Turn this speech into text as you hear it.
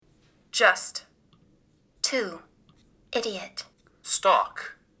Just. 2. Idiot.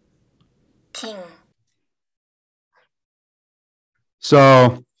 Stock. King.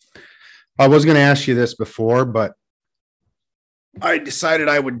 So I was going to ask you this before, but I decided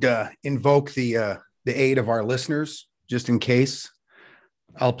I would invoke the aid of our listeners just in case.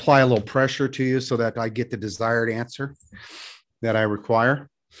 I'll apply a little pressure to you so that I get the desired answer that I require.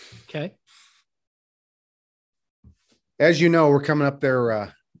 Okay. As you know, we're coming up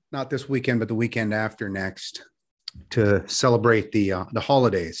there, not this weekend, but the weekend after next, to celebrate the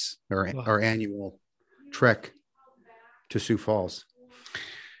holidays, our annual trek to Sioux Falls.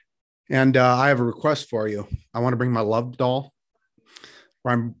 And I have a request for you. I want to bring my love doll,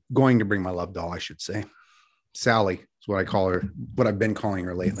 or I'm going to bring my love doll, I should say. Sally is what I call her, what I've been calling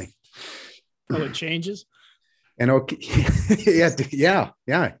her lately. Oh, it changes? And okay, yeah,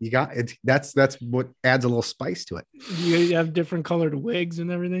 you got it. That's what adds a little spice to it. You have different colored wigs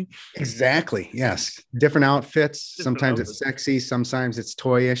and everything. Exactly. Yes, different outfits. Sometimes it's sexy, sometimes it's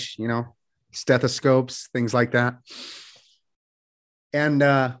toyish. Stethoscopes, things like that. And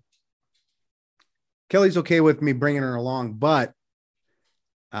Kelly's okay with me bringing her along, but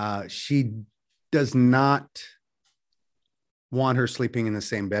she does not want her sleeping in the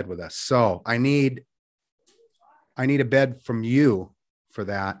same bed with us. So I need a bed from you for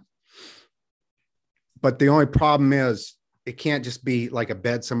that. But the only problem is it can't just be like a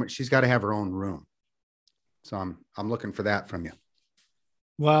bed somewhere. She's got to have her own room. So I'm looking for that from you.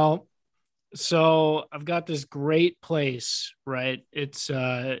 Well, so I've got this great place, right? It's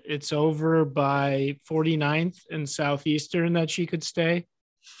over by 49th and Southeastern that she could stay.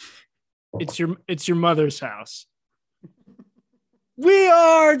 It's your mother's house. We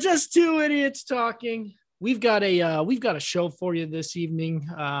are just two idiots talking. We've got a show for you this evening,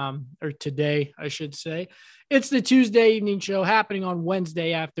 or today, I should say. It's the Tuesday evening show happening on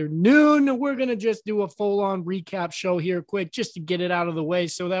Wednesday afternoon. We're going to just do a full-on recap show here quick just to get it out of the way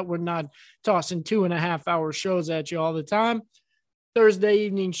so that we're not tossing 2.5-hour shows at you all the time. Thursday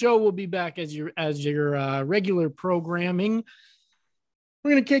evening show will be back as your regular programming.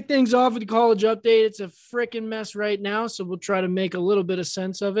 We're going to kick things off with the college update. It's a freaking mess right now, so we'll try to make a little bit of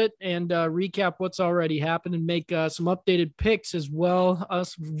sense of it and recap what's already happened and make some updated picks as well.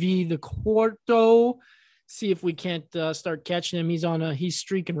 Us v. the Quarto. See if we can't start catching him. He's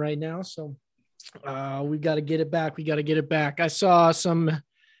streaking right now, so we got to get it back. I saw some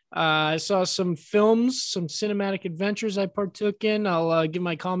films, some cinematic adventures I partook in. I'll give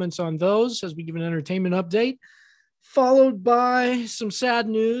my comments on those as we give an entertainment update, followed by some sad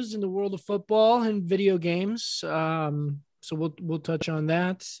news in the world of football and video games. So we'll touch on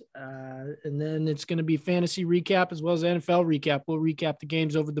that. And then it's going to be fantasy recap as well as NFL recap. We'll recap the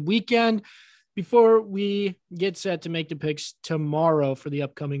games over the weekend before we get set to make the picks tomorrow for the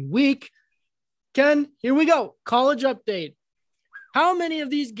upcoming week. Ken, here we go. College update. How many of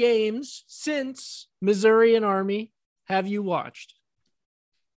these games since Missouri and Army have you watched?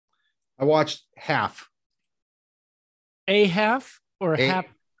 I watched half. A half or half?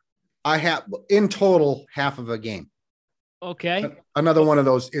 I have in total half of a game. Okay. Another one of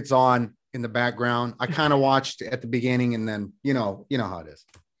those. It's on in the background. I kind of watched at the beginning and then, you know how it is.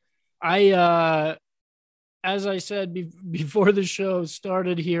 As I said before the show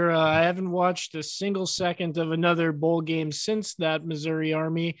started here, I haven't watched a single second of another bowl game since that Missouri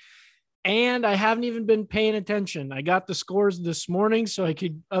Army. And I haven't even been paying attention. I got the scores this morning so I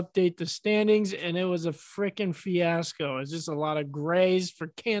could update the standings, and it was a freaking fiasco. It's just a lot of grays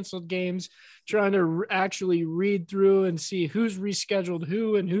for canceled games, trying to actually read through and see who's rescheduled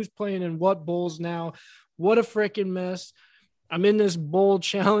who and who's playing in what bowls now. What a freaking mess. I'm in this bowl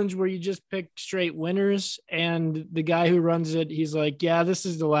challenge where you just pick straight winners, and the guy who runs it, he's like, yeah, this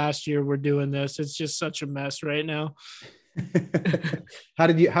is the last year we're doing this. It's just such a mess right now.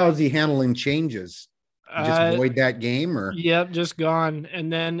 How is he handling changes? Just avoid that game or? Yep, just gone.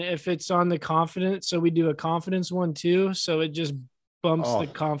 And then if it's on the confidence, so we do a confidence one too. So it just bumps the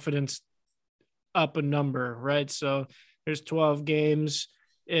confidence up a number, right? So there's 12 games.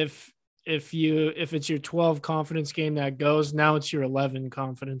 If it's your 12 confidence game that goes, now it's your 11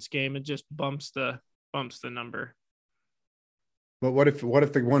 confidence game. It just bumps the number. But what if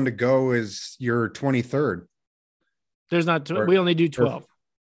the one to go is your 23rd? There's not, we only do 12.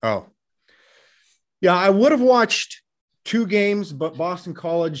 Oh, yeah. I would have watched 2 games, but Boston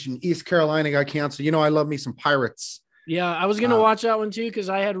College and East Carolina got canceled. I love me some Pirates. Yeah. I was going to watch that one too, cause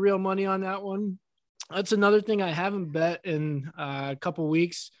I had real money on that one. That's another thing I haven't bet in a couple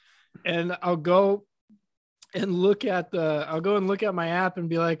weeks. And I'll go and look at my app and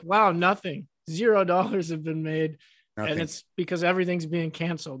be like, wow, nothing, $0 have been made. And it's because everything's being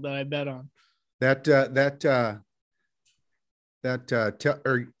canceled that I bet on. That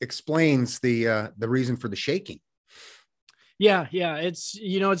explains the reason for the shaking. Yeah. It's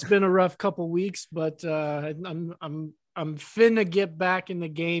it's been a rough couple weeks, but I'm finna get back in the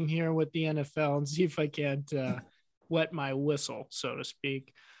game here with the NFL and see if I can't wet my whistle, so to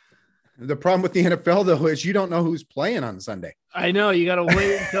speak. The problem with the NFL though is you don't know who's playing on Sunday. I know, you got to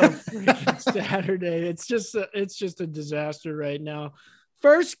wait until freaking Saturday. It's just a disaster right now.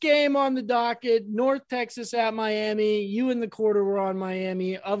 First game on the docket, North Texas at Miami. You in the quarter were on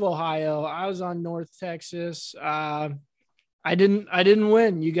Miami of Ohio. I was on North Texas. I didn't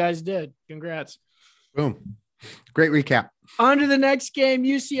win. You guys did. Congrats. Boom. Great recap. On to the next game,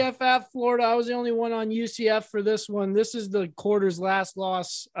 UCF at Florida. I was the only one on UCF for this one. This is the quarter's last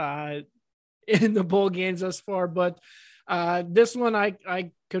loss in the bowl games thus far, but this one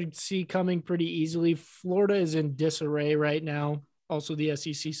I could see coming pretty easily. Florida is in disarray right now. Also, the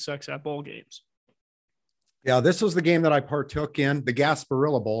SEC sucks at bowl games. Yeah, this was the game that I partook in, the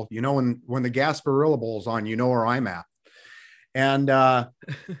Gasparilla Bowl. You know, when the Gasparilla Bowl is on, you know where I'm at. And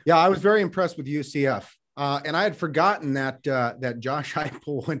yeah, I was very impressed with UCF. And I had forgotten that Josh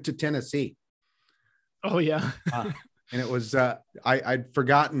Heupel went to Tennessee. Oh yeah, and it was I'd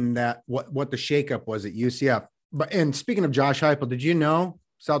forgotten that what the shakeup was at UCF. And speaking of Josh Heupel, did you know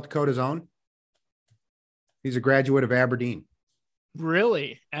South Dakota's own? He's a graduate of Aberdeen.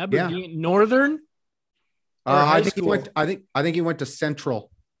 Really, Aberdeen, yeah. Northern? I think he went to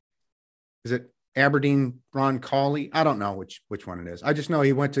Central. Is it Aberdeen Roncalli? I don't know which one it is. I just know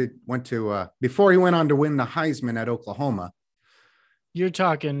he went to before he went on to win the Heisman at Oklahoma. You're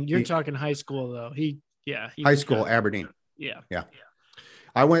talking high school though. High school Aberdeen. Yeah.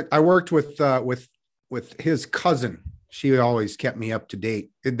 I worked with his cousin. She always kept me up to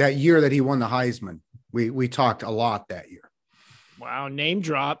date. That year that he won the Heisman, we talked a lot that year. Wow, name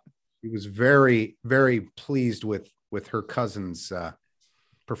drop. He was very, very pleased with her cousin's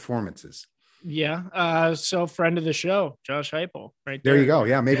performances. Yeah. So friend of the show, Josh Heupel, right there. You go.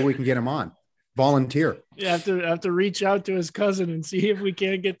 Yeah, maybe we can get him on. Volunteer. You have to reach out to his cousin and see if we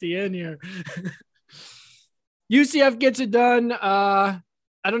can't get the in here. UCF gets it done. I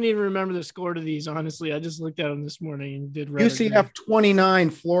don't even remember the score to these, honestly. I just looked at them this morning and did UCF 29,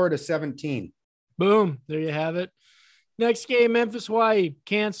 Florida 17. Boom. There you have it. Next game, Memphis, Hawaii,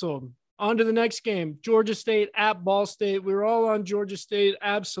 canceled. On to the next game, Georgia State at Ball State. We were all on Georgia State,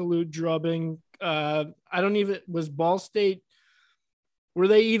 absolute drubbing. Was Ball State, were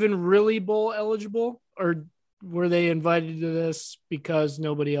they even really bowl eligible, or were they invited to this because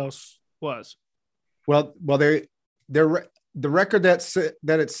nobody else was? Well, the record that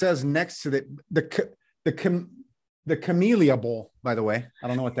it says next to the Camellia Bowl, by the way, I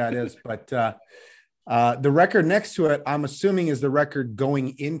don't know what that is, but the record next to it, I'm assuming, is the record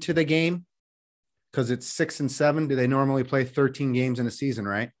going into the game, because it's 6 and 7. Do they normally play 13 games in a season,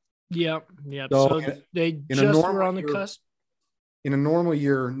 right? Yep. So they just were on the cusp. In a normal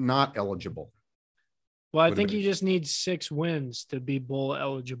year, not eligible. Well, I think you just need 6 wins to be bowl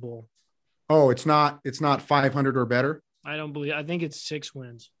eligible. Oh, it's not 500 or better? I think it's 6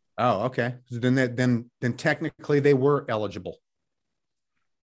 wins. Oh, okay. Then technically they were eligible.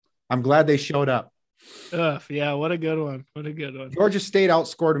 I'm glad they showed up. Yeah, what a good one. Georgia State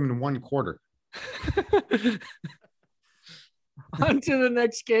outscored them in 1 quarter. On to the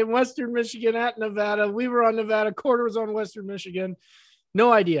next game, Western Michigan at Nevada. We were on Nevada. Quarter was on Western Michigan.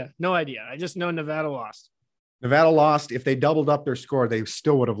 No idea. I just know Nevada lost. Nevada lost. If they doubled up their score, they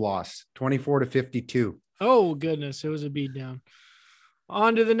still would have lost 24-52. Oh, goodness. It was a beatdown.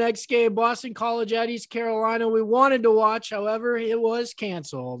 On to the next game, Boston College at East Carolina. We wanted to watch, however, it was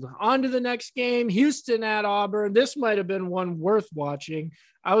canceled. On to the next game, Houston at Auburn. This might have been one worth watching.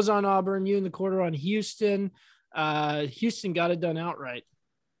 I was on Auburn, you in the quarter on Houston. Houston got it done outright.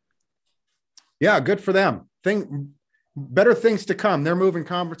 Yeah, good for them. Better things to come. They're moving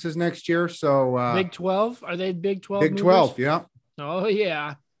conferences next year. So Big 12? Are they Big 12? Big 12, yeah. Oh,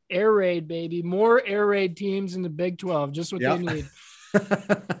 yeah. Air raid, baby. More air raid teams in the Big 12. Just what they need.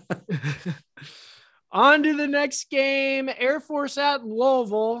 On to the next game, Air Force at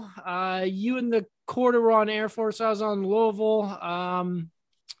Louisville. You and the quarter were on Air Force. I was on Louisville.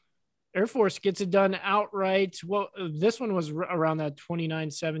 Air Force gets it done outright. Well, this one was around that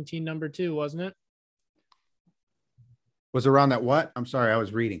 29-17 number 2, wasn't it? Was around that what? I'm sorry, I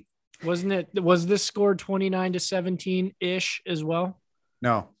was reading. Wasn't it? Was this score 29-17 ish as well?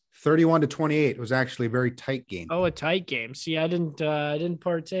 No. 31-28. It was actually a very tight game. Oh, a tight game. See, I didn't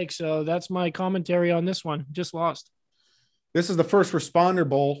partake. So that's my commentary on this one. Just lost. This is the First Responder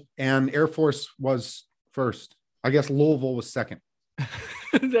Bowl, and Air Force was first. I guess Louisville was second.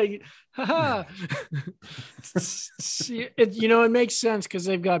 Haha. It makes sense because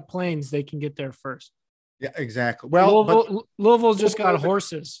they've got planes. They can get there first. Yeah, exactly. Well, Louisville's just got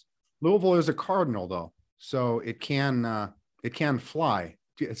horses. Louisville is a cardinal, though, so it can fly.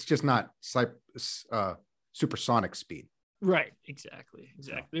 It's just not supersonic speed. Right. Exactly.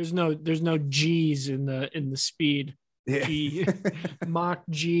 There's no G's in the speed. Yeah. G, Mach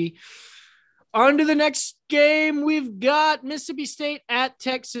G. On to the next game. We've got Mississippi State at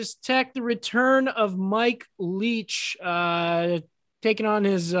Texas Tech. The return of Mike Leach, taking on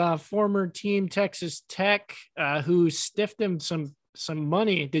his former team, Texas Tech, who stiffed him some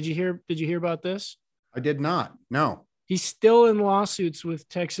money. Did you hear about this? I did not. No. He's still in lawsuits with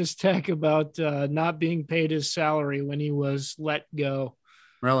Texas Tech about not being paid his salary when he was let go.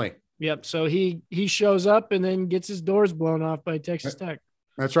 Really? Yep. So he shows up and then gets his doors blown off by Texas Tech.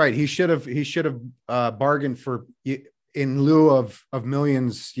 That's right. He should have bargained for, in lieu of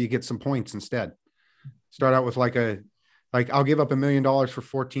millions, you get some points instead. Start out with I'll give up $1 million for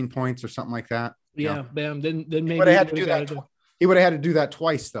 14 points or something like that. Yeah, bam. Then maybe he would have had to do that. He would have had to do that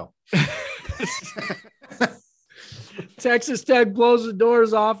twice, though. Texas Tech blows the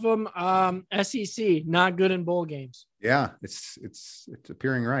doors off him. SEC not good in bowl games. Yeah, it's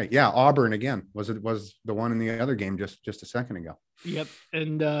appearing right. Yeah, Auburn again was the one in the other game just a second ago. Yep,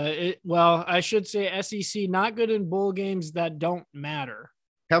 and I should say SEC not good in bowl games that don't matter.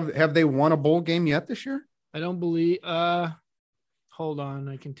 Have they won a bowl game yet this year? I don't believe. Hold on,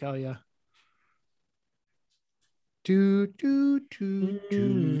 I can tell you.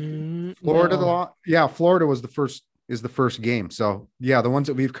 Florida, no. Florida was the first game. So yeah, the ones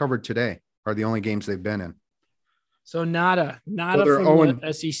that we've covered today are the only games they've been in. So nada from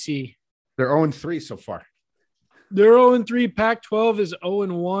the SEC. They're 0-3 so far. They're 0-3. Pac-12 is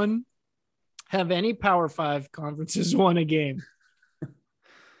 0-1. Have any Power 5 conferences won a game?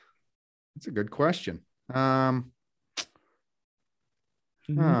 That's a good question. No.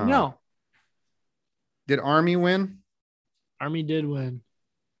 Did Army win? Army did win.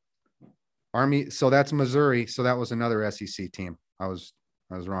 Army, so that's Missouri. So that was another SEC team. I was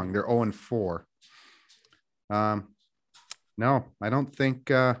wrong. They're 0-4. No, I don't think.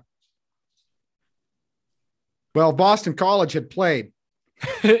 Well, Boston College had played.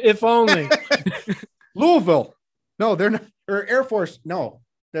 If only. Louisville. No, they're not. Or Air Force. No,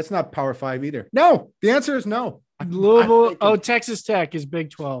 that's not Power 5 either. No, the answer is no. Louisville. Texas Tech is Big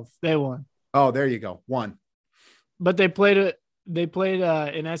 12. They won. Oh, there you go. One. But they played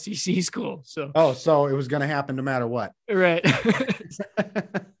an SEC school. So it was going to happen no matter what. Right.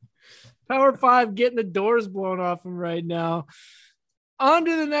 Power 5 getting the doors blown off them right now. On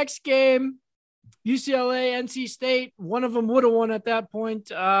to the next game. UCLA, NC State. One of them would have won at that point.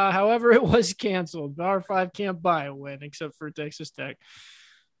 However, it was canceled. Power 5 can't buy a win except for Texas Tech.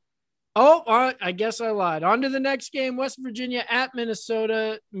 I guess I lied. On to the next game. West Virginia at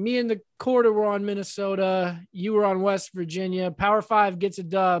Minnesota. Me and the quarter were on Minnesota. You were on West Virginia. Power 5 gets a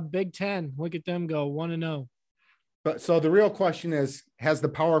dub. Big 10. Look at them go 1-0. But so the real question is, has the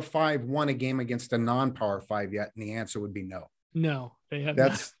Power 5 won a game against a non-Power 5 yet? And the answer would be no. No, they have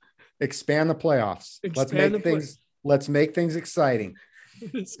not. Expand the playoffs. Let's make things exciting.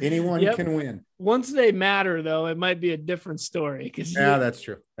 Anyone can win. Once they matter, though, it might be a different story. That's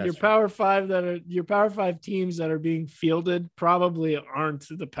true. Your Power 5 teams that are being fielded probably aren't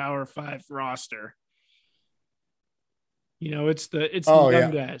the Power 5 roster. It's the young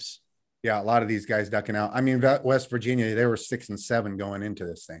guys. Yeah, a lot of these guys ducking out. I mean, West Virginia, they were 6-7 going into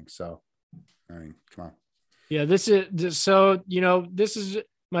this thing. So, I mean, come on. Yeah, this is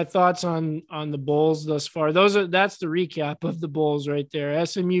my thoughts on the bowls thus far. That's the recap of the bowls right there.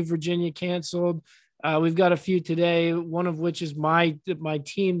 SMU, Virginia canceled. We've got a few today, one of which is my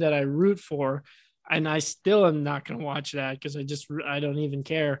team that I root for. And I still am not going to watch that because I don't even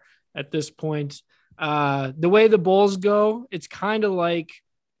care at this point. The way the bowls go, it's kind of like,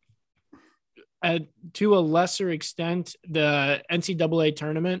 to a lesser extent, the NCAA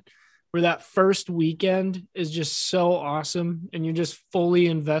tournament, where that first weekend is just so awesome and you're just fully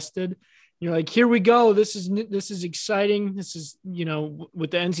invested. You're like, here we go. This is exciting. This is,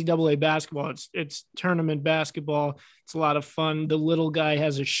 with the NCAA basketball, it's tournament basketball. It's a lot of fun. The little guy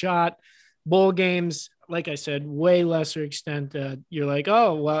has a shot. Bowl games, like I said, way lesser extent. You're like,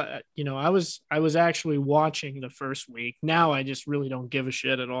 oh, well, I was actually watching the first week. Now I just really don't give a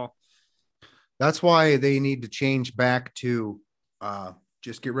shit at all. That's why they need to change back to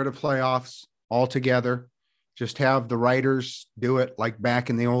just get rid of playoffs altogether. Just have the writers do it like back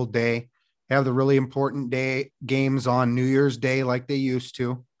in the old day. Have the really important games on New Year's Day like they used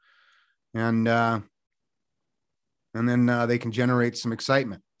to. And and then they can generate some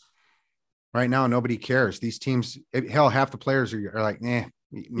excitement. Right now, nobody cares. These teams, hell, half the players are like,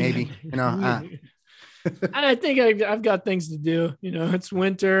 maybe, I think I've got things to do. It's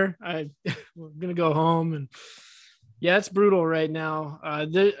winter. I'm going to go home, and yeah, it's brutal right now.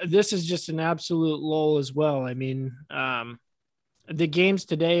 This is just an absolute lull as well. I mean, the games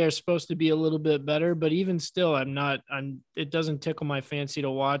today are supposed to be a little bit better, but even still, it doesn't tickle my fancy to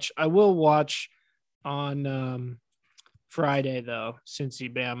watch. I will watch on Friday though, Cincy,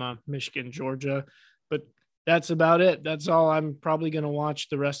 Bama, Michigan, Georgia, but that's about it. That's all I'm probably going to watch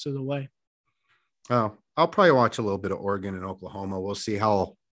the rest of the way. Oh, I'll probably watch a little bit of Oregon and Oklahoma. We'll see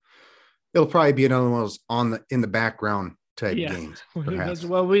how it'll probably be another one of those in the background type games. Perhaps.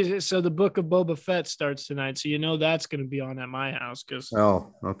 So the Book of Boba Fett starts tonight. So, that's going to be on at my house.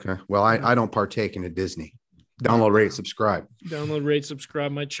 Oh, okay. Well, I don't partake in a Disney. Download, rate, subscribe. Download, rate,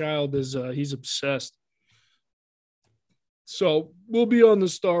 subscribe. My child is, he's obsessed. So we'll be on the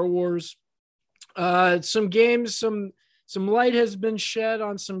Star Wars. Some games, some light has been shed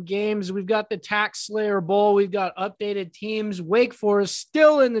on some games. We've got the Tax Slayer Bowl. We've got updated teams. Wake Forest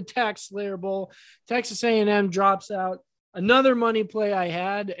still in the Tax Slayer Bowl. Texas A&M drops out. Another money play I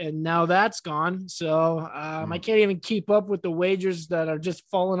had, and now that's gone. So I can't even keep up with the wagers that are just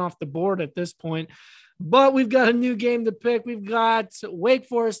falling off the board at this point. But we've got a new game to pick. We've got Wake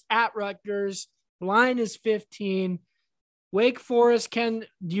Forest at Rutgers. Line is 15. Wake Forest, Ken,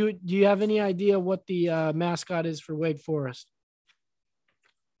 do you have any idea what the mascot is for Wake Forest?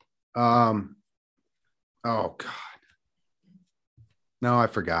 Oh God. No, I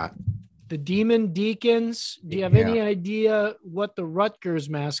forgot. The Demon Deacons. Do you have any idea what the Rutgers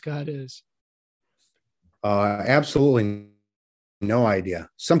mascot is? Absolutely no idea.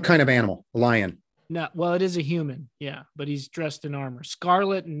 Some kind of animal, a lion. No, well, it is a human. Yeah, but he's dressed in armor.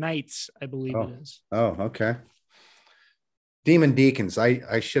 Scarlet Knights, I believe it is. Oh, okay. Demon Deacons.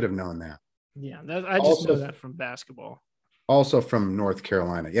 I should have known that. Yeah, I just know that from basketball. Also from North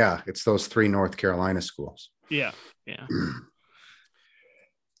Carolina. Yeah, it's those 3 North Carolina schools. Yeah. Here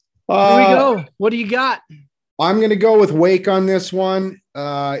we go. What do you got? I'm going to go with Wake on this one.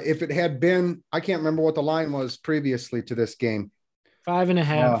 If it had been, I can't remember what the line was previously to this game.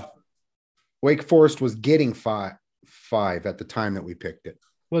 5.5. Wake Forest was getting five at the time that we picked it.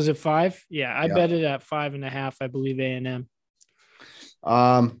 Was it 5? Yeah, I bet it at 5.5. I believe A&M.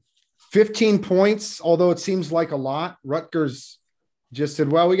 15 points, although it seems like a lot. Rutgers just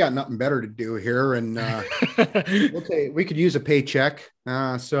said, well, we got nothing better to do here. And we could use a paycheck.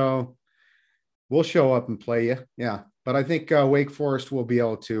 So we'll show up and play you. Yeah. But I think Wake Forest will be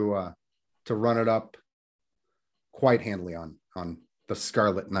able to run it up quite handily on the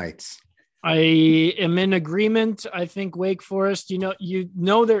Scarlet Knights. I am in agreement. I think Wake Forest,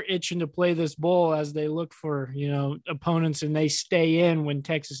 they're itching to play this bowl as they look for, opponents, and they stay in when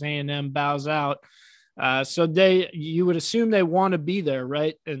Texas A&M bows out. So you would assume they want to be there,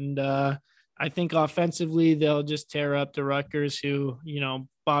 right? And I think offensively they'll just tear up the Rutgers, who,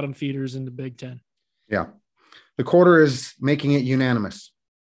 bottom feeders in the Big Ten. Yeah. The quarter is making it unanimous.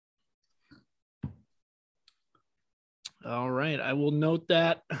 All right. I will note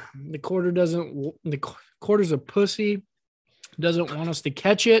that the quarter's a pussy. Doesn't want us to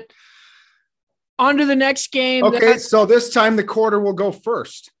catch it. On to the next game. Okay. So this time the quarter will go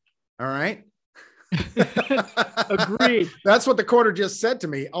first. All right. Agreed. That's what the quarter just said to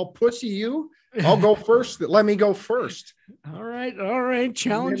me. I'll pussy you. I'll go first. Let me go first. All right.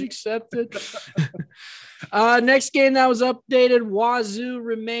 Challenge accepted. Next game that was updated, Wazoo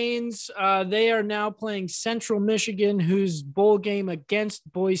remains. They are now playing Central Michigan, whose bowl game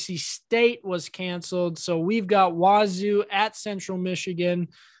against Boise State was canceled. So we've got Wazoo at Central Michigan.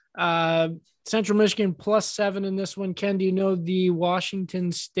 Central Michigan +7 in this one. Ken, do you know the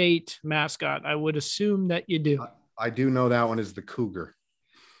Washington State mascot? I would assume that you do. I do know that one is the Cougar.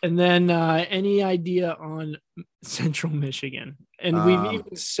 And then any idea on Central Michigan? And we've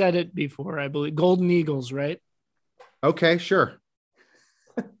even said it before, I believe. Golden Eagles, right? Okay, sure.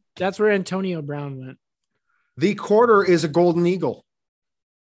 That's where Antonio Brown went. The quarter is a Golden Eagle.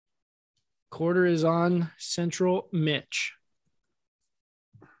 Quarter is on Central Mitch.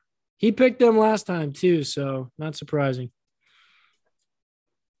 He picked them last time too, so not surprising.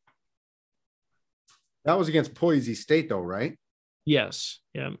 That was against Boise State though, right? Yes.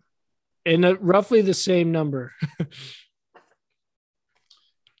 Yeah. And roughly the same number.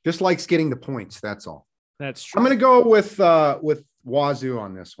 Just likes getting the points. That's all. That's true. I'm going to go with Wazoo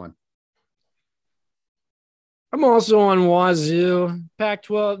on this one. I'm also on Wazoo.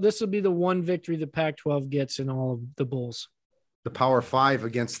 Pac-12. This will be the one victory the Pac-12 gets in all of the bowls. The Power 5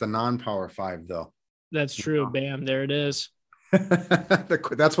 against the non-Power 5, though. That's true. Bam, there it is.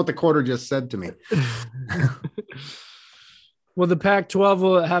 That's what the quarter just said to me. Well, the Pac-12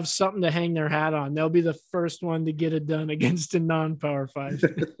 will have something to hang their hat on. They'll be the first one to get it done against a non-Power 5.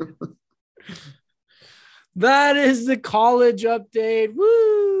 That is the college update.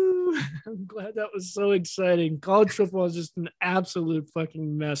 Woo! I'm glad that was so exciting. College football is just an absolute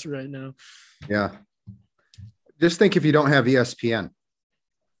fucking mess right now. Yeah. Just think if you don't have ESPN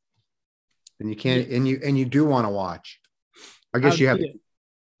and you can't, and you do want to watch, I guess you have to,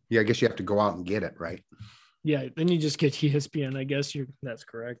 I guess you have to go out and get it, right? Yeah. Then you just get ESPN. I guess that's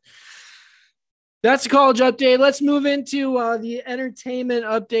correct. That's the college update. Let's move into the entertainment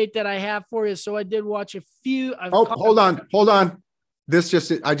update that I have for you. So I did watch a few. Hold on.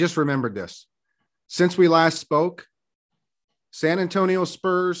 I just remembered this. Since we last spoke, San Antonio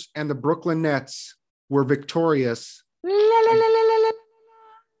Spurs and the Brooklyn Nets were victorious. The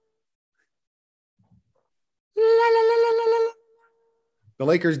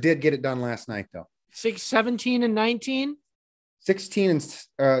Lakers did get it done last night, though. 17 and 19? 16 and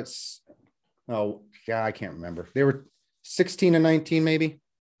oh, yeah, I can't remember. They were 16 and 19, maybe.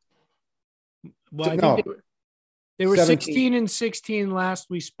 Well, no, they were 17. 16 and 16 last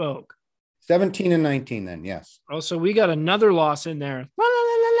we spoke. 17 and 19 then, yes. Oh, so we got another loss in there.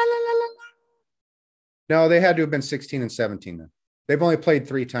 No, they had to have been 16 and 17 then. They've only played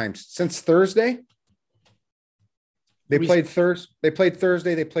 3 times since Thursday. They played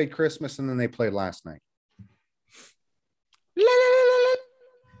Thursday, they played Christmas, and then they played last night.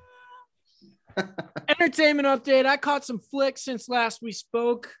 Entertainment update. I caught some flicks since last we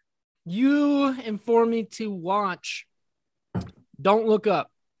spoke. You informed me to watch Don't Look Up.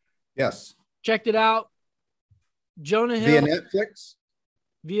 Yes. Checked it out. Jonah Hill.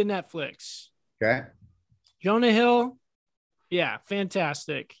 Via Netflix. Okay. Jonah Hill. Yeah,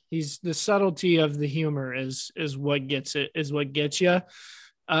 fantastic. He's the subtlety of the humor is what gets you.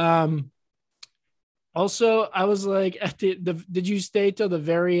 Also, I was like at did you stay till the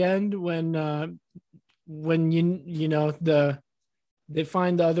very end when they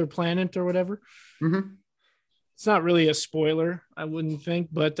find the other planet or whatever? Mm-hmm. It's not really a spoiler, I wouldn't think,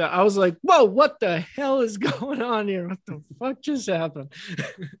 but I was like, whoa, what the hell is going on here? What the fuck just happened?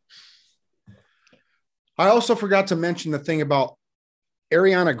 I also forgot to mention the thing about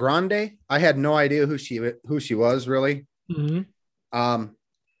Ariana Grande. I had no idea who she was really. Mm-hmm.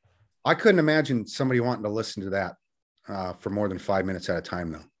 I couldn't imagine somebody wanting to listen to that for more than 5 minutes at a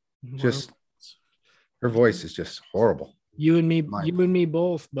time, though. Just her voice is just horrible. You and me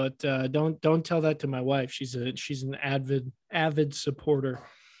both. But don't tell that to my wife. She's an avid supporter.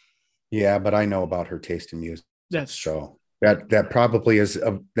 Yeah, but I know about her taste in music. That's so that probably is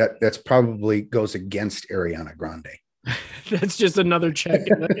that's probably goes against Ariana Grande. That's just another check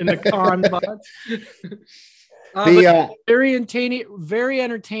in the con box. Very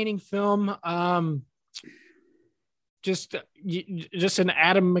entertaining film. Just an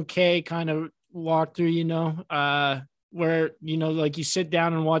Adam McKay kind of walkthrough, where like you sit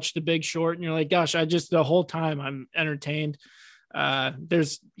down and watch The Big Short, and you're like, gosh, the whole time I'm entertained.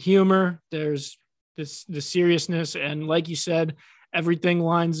 There's humor, there's the seriousness, and like you said, everything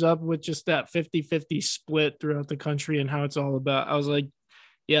lines up with just that 50-50 split throughout the country and how it's all about. I was like,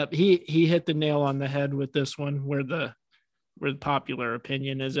 yep, he hit the nail on the head with this one, where the popular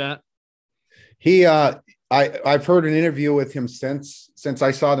opinion is at. I've heard an interview with him since I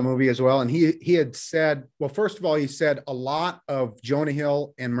saw the movie as well, and he had said, well, first of all, he said a lot of Jonah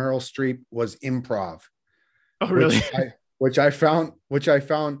Hill and Meryl Streep was improv. Oh, really? Which I found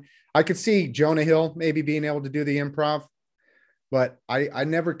I could see Jonah Hill maybe being able to do the improv, but I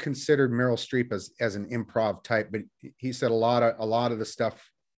never considered Meryl Streep as an improv type. But he said a lot of the stuff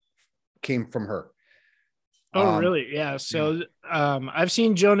came from her. Oh, really? Yeah. So I've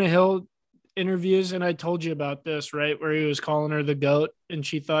seen Jonah Hill interviews, and I told you about this, right? Where he was calling her the goat, and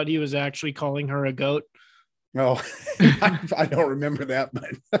she thought he was actually calling her a goat. Oh, I don't remember that,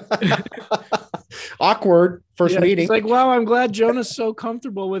 but awkward first meeting. It's like, wow, I'm glad Jonah's so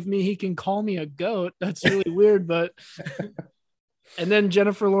comfortable with me. He can call me a goat. That's really weird, but. And then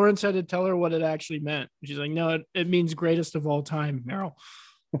Jennifer Lawrence had to tell her what it actually meant. She's like, no, it means greatest of all time, Meryl.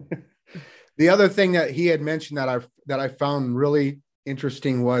 The other thing that he had mentioned that I found really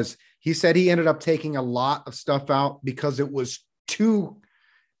interesting was he said he ended up taking a lot of stuff out because it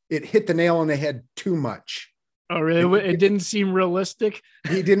hit the nail on the head too much. Oh, really? It didn't seem realistic.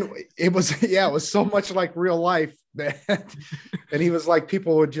 It was so much like real life that, and he was like,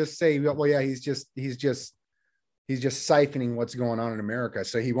 people would just say, well, yeah, he's just siphoning what's going on in America.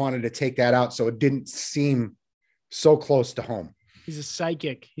 So he wanted to take that out so it didn't seem so close to home. He's a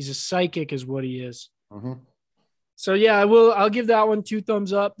psychic. He's a psychic is what he is. Mhm. So yeah, I'll give that one 2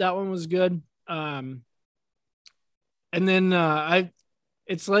 thumbs up. That one was good. And then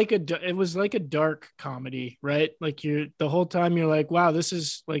it was like a dark comedy, right? Like you're the whole time you're like, wow, this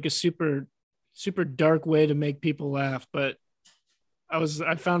is like a super super dark way to make people laugh, but I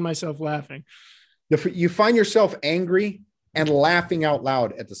found myself laughing. You find yourself angry and laughing out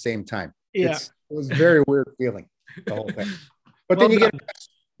loud at the same time. Yeah. It was a very weird feeling, the whole thing. But Well then you done. get a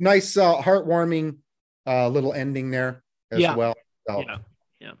nice, heartwarming little ending there as Yeah. well. So, Yeah.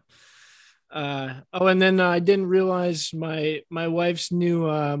 Yeah. And then I didn't realize my wife's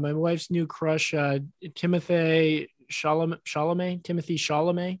new crush, Timothy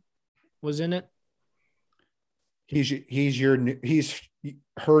Chalamet was in it. he's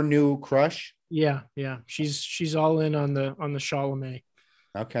her new crush. Yeah, yeah. She's all in on the Chalamet.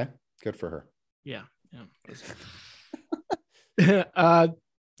 Okay, good for her. Yeah, yeah.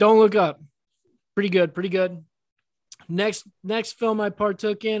 Don't Look Up. Pretty good, pretty good. Next film I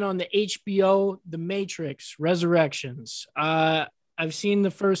partook in on the HBO, The Matrix Resurrections. I've seen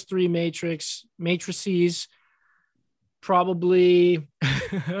the first 3 matrices probably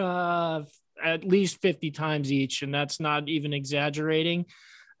at least 50 times each, and that's not even exaggerating.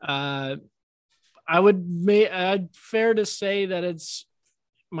 I'd fair to say that it's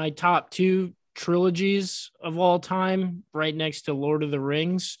my top 2 trilogies of all time, right next to Lord of the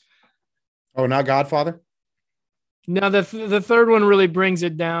Rings. Oh, not Godfather? Now the third one really brings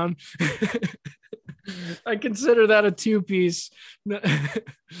it down. I consider that a 2-piece.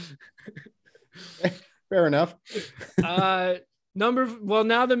 Fair enough. Now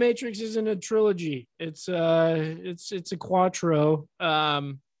the Matrix isn't a trilogy. It's a quattro.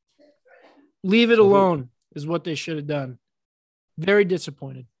 Leave It Alone is what they should have done. Very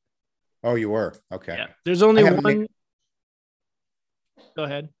disappointed. Oh, you were? Okay. Yeah. There's only one. Go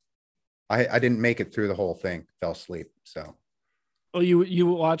ahead. I didn't make it through the whole thing. Fell asleep. So. Oh, you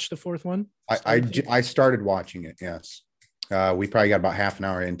watched the 4th one? I started watching it. Yes. We probably got about half an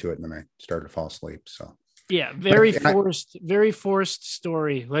hour into it, and then I started to fall asleep. So. Yeah, very forced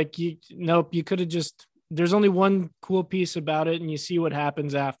story. Like you could have just. There's only one cool piece about it, and you see what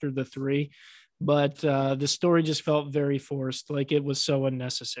happens after the 3, but the story just felt very forced. Like it was so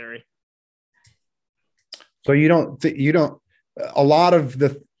unnecessary. So you don't. A lot of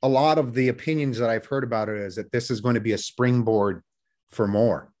the opinions that I've heard about it is that this is going to be a springboard for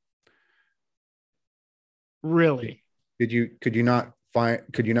more. Really? Could you not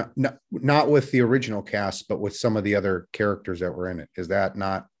with the original cast, but with some of the other characters that were in it? Is that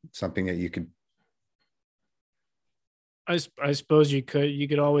not something that you could? I suppose you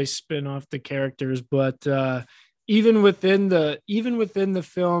could always spin off the characters, but even within the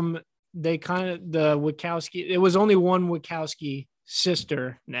film, they kind of the Wachowski. It was only one Wachowski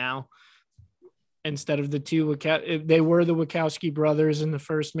sister now, instead of the 2 they were the Wachowski brothers in the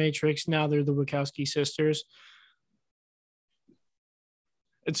first Matrix. Now they're the Wachowski sisters.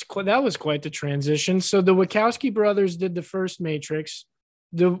 That was quite the transition. So the Wachowski brothers did the first Matrix.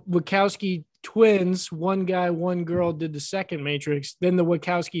 The Wachowski twins, one guy, one girl, did the second Matrix. Then the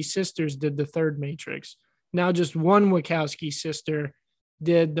Wachowski sisters did the third Matrix. Now just one Wachowski sister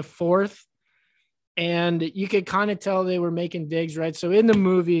did the 4th. And you could kind of tell they were making digs, right? So in the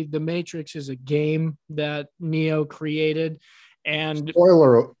movie, The Matrix is a game that Neo created. And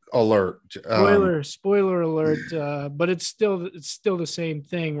spoiler alert. Spoiler alert. But it's still the same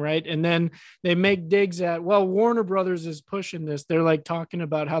thing, right? And then they make digs at, well, Warner Brothers is pushing this. They're like talking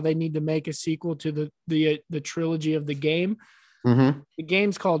about how they need to make a sequel to the trilogy of the game. Mm-hmm. The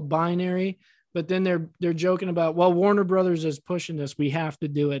game's called Binary. But then they're joking about, well, Warner Brothers is pushing this. We have to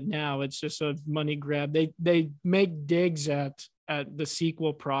do it now. It's just a money grab. They make digs at the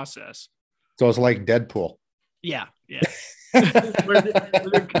sequel process. So it's like Deadpool. Yeah, yeah.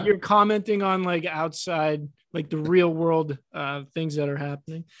 You're commenting on like outside, like the real world things that are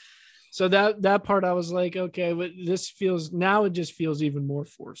happening. So that part, I was like, okay, but it just feels even more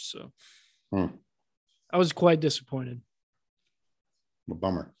forced. So I was quite disappointed. A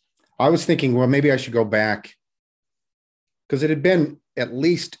bummer. I was thinking, well, maybe I should go back because it had been at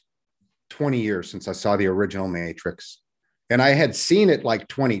least 20 years since I saw the original Matrix. And I had seen it like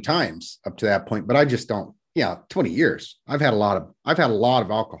 20 times up to that point, but I just don't. Yeah, 20 years. I've had a lot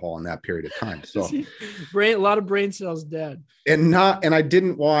of alcohol in that period of time. So a lot of brain cells dead. And I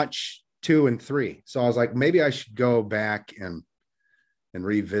didn't watch 2 and 3. So I was like, maybe I should go back and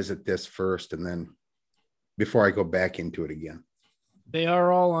revisit this first, and then before I go back into it again. They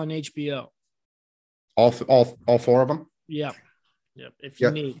are all on HBO. All 4 of them? Yep. If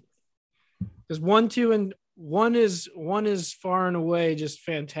you need. Because 1, 2, and 1 is far and away just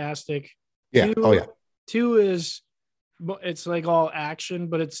fantastic. Yeah. 2, oh yeah. 2 is it's like all action,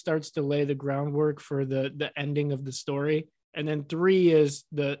 but it starts to lay the groundwork for the ending of the story. And then 3 is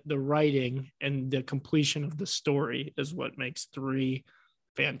the writing and the completion of the story is what makes 3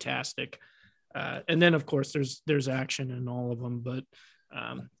 fantastic. And then of course there's action in all of them, but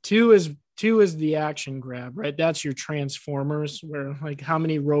 2 is the action grab, right? That's your Transformers, where like how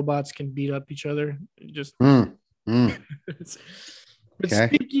many robots can beat up each other. Just but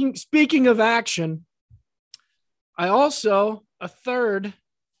Okay. speaking of action, I also a third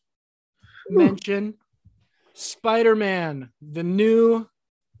mention Spider-Man, the new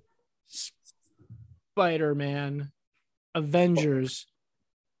Spider-Man, Avengers,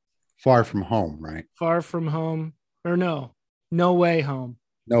 Far From Home, right? Far From Home, or No Way Home.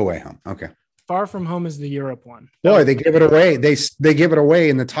 No Way Home. Okay. Far From Home is the Europe one. Boy, they give it away. They give it away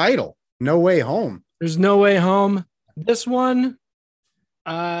in the title. No Way Home. There's No Way Home. This one,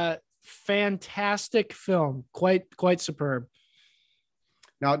 fantastic film, quite superb.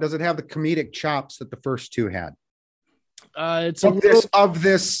 Now, does it have the comedic chops that the first 2 had? It's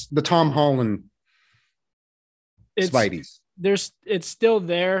the Tom Holland Spideys. It's still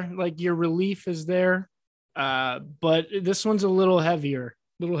there. Like your relief is there, but this one's a little heavier,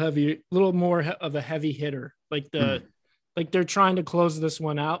 little more of a heavy hitter. Like like they're trying to close this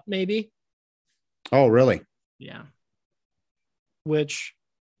one out, maybe. Oh, really? Yeah. Which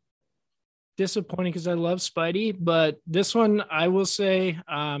disappointing because I love Spidey, but this one I will say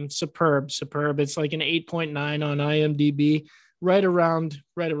superb. It's like an 8.9 on IMDb, right around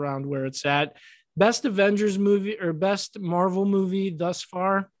where it's at. Best Avengers movie or best Marvel movie thus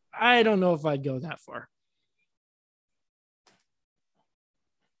far. I don't know if I'd go that far.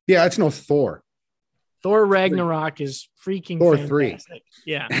 Yeah, it's no Thor. Thor Ragnarok is freaking Thor fantastic. 3.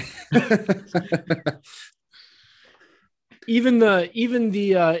 Yeah. Even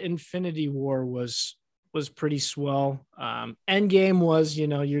the Infinity War was pretty swell. Endgame was,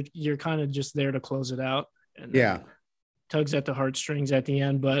 you're kind of just there to close it out. And tugs at the heartstrings at the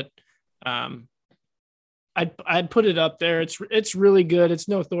end, but I'd put it up there. It's really good. It's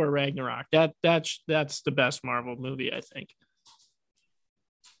no Thor Ragnarok. That's the best Marvel movie, I think.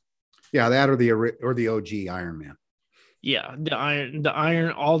 Yeah, that or the OG Iron Man. Yeah,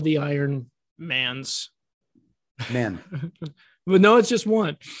 all the Iron Mans. Men. But no, it's just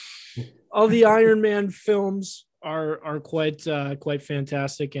one. All the Iron Man films are quite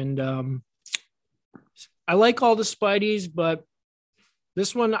fantastic, and I like all the Spideys, but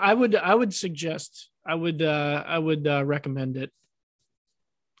this one I would suggest. I would recommend it.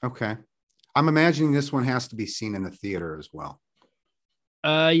 Okay. I'm imagining this one has to be seen in the theater as well.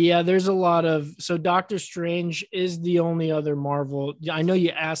 Yeah, there's a lot of, so Doctor Strange is the only other Marvel. I know you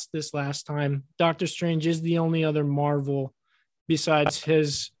asked this last time. Doctor Strange is the only other Marvel besides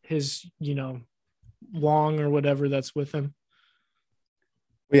his Wong or whatever that's with him.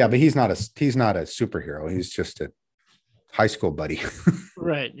 Yeah, but he's not a superhero. He's just a high school buddy.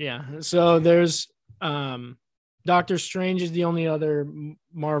 Right. Yeah. So there's Doctor Strange is the only other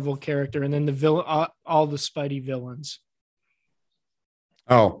Marvel character, and then the villain, all the Spidey villains.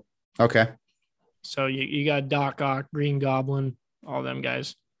 Oh, okay. So you got Doc Ock, Green Goblin, all them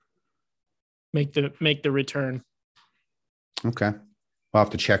guys make the return. Okay, we'll have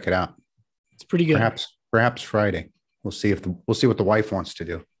to check it out. It's pretty good. Perhaps Friday. We'll see what the wife wants to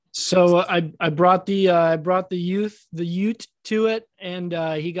do. So I brought the Ute to it, and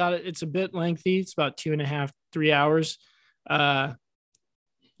he got it. It's a bit lengthy. It's about 2.5-3 hours.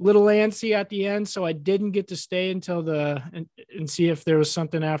 Little antsy at the end, so I didn't get to stay until and see if there was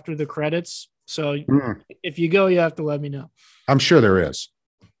something after the credits. So if you go, you have to let me know. I'm sure there is.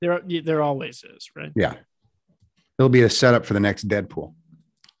 There always is, right? Yeah, it'll be a setup for the next Deadpool,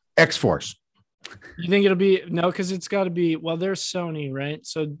 X-Force. You think it'll be no? Because it's got to be. Well, they're Sony, right?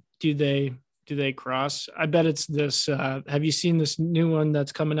 So do they cross? I bet it's this. Have you seen this new one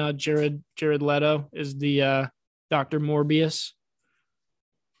that's coming out? Jared Leto is the Dr. Morbius.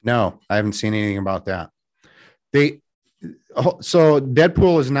 No, I haven't seen anything about that. So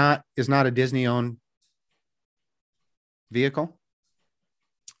Deadpool is not a Disney-owned vehicle?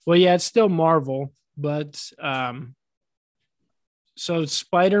 Well, yeah, it's still Marvel, but so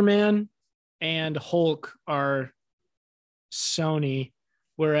Spider-Man and Hulk are Sony,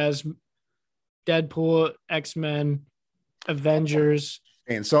 whereas Deadpool, X-Men, Avengers.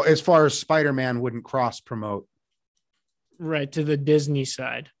 And so as far as Spider-Man wouldn't cross promote. Right, to the Disney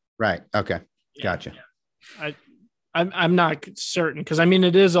side. Right. Okay. Gotcha. Yeah. I'm not certain because I mean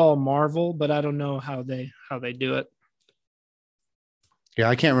it is all Marvel, but I don't know how they do it. Yeah,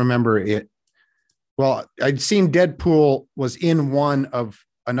 I can't remember it. Well, I'd seen Deadpool was in one of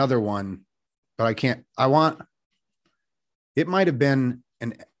another one, but I can't. It might have been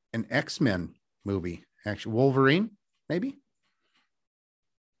an X-Men movie, actually. Wolverine, maybe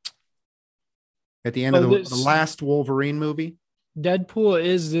at the end of the last Wolverine movie. Deadpool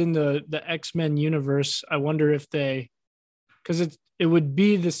is in the X-Men universe. I wonder if because it would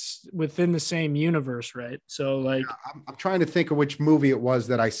be this within the same universe, right? So like, I'm trying to think of which movie it was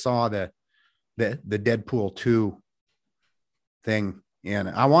that I saw the Deadpool 2 thing in.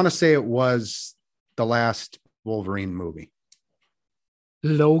 I want to say it was the last Wolverine movie.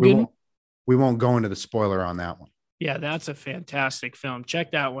 Logan. We won't go into the spoiler on that one. Yeah, that's a fantastic film.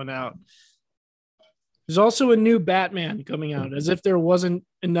 Check that one out. There's also a new Batman coming out, as if there wasn't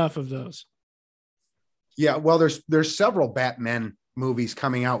enough of those. Yeah, well, there's several Batman movies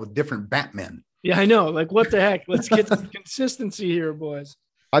coming out with different Batmen. Yeah, I know. Like, what the heck? Let's get some consistency here, boys.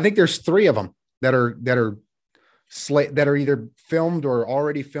 I think there's 3 of them that are either filmed or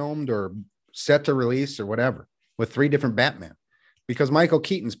already filmed or set to release or whatever, with 3 different Batman, because Michael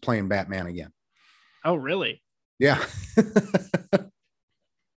Keaton's playing Batman again. Oh, really? Yeah.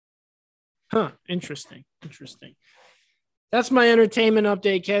 Huh. Interesting. That's my entertainment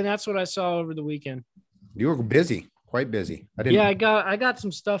update, Ken. That's what I saw over the weekend. You were busy, quite busy. I got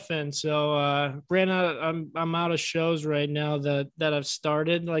some stuff in. So ran out. I'm out of shows right now that I've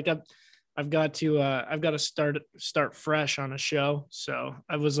started. Like I've got to start fresh on a show. So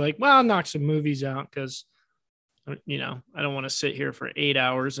I was like, well, I'll knock some movies out because I don't want to sit here for 8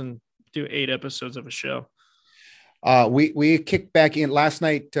 hours and do 8 episodes of a show. We kicked back in last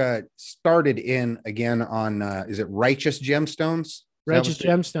night, started in again on, is it Righteous Gemstones? Righteous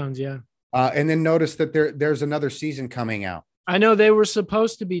Gemstones. Yeah. And then noticed that there's another season coming out. I know they were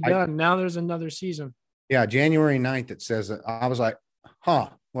supposed to be done. Now there's another season. Yeah. January 9th. It says, I was like,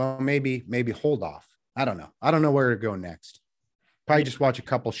 well, maybe hold off. I don't know where to go next. Probably just watch a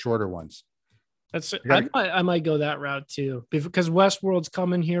couple shorter ones. I might go that route too, because Westworld's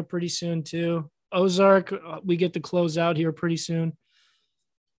coming here pretty soon too. Ozark, we get to close out here pretty soon.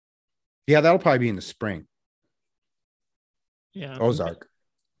 Yeah, that'll probably be in the spring. Yeah. Ozark.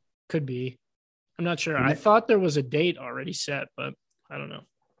 Could be. I'm not sure. I thought there was a date already set, but I don't know.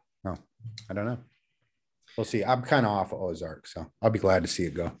 No, I don't know. We'll see. I'm kind of off of Ozark, so I'll be glad to see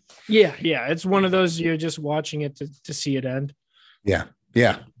it go. Yeah. It's one of those you're just watching it to see it end. Yeah,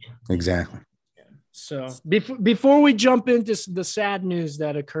 exactly. So before we jump into the sad news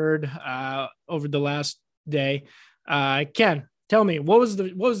that occurred over the last day, Ken, tell me what was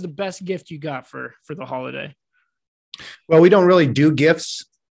the best gift you got for the holiday? Well, we don't really do gifts,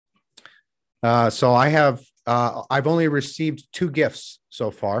 so I've only received 2 gifts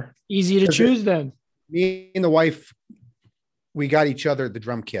so far. Easy to choose then. Me and the wife, we got each other the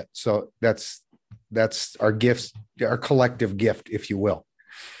drum kit, so that's our gifts, our collective gift, if you will.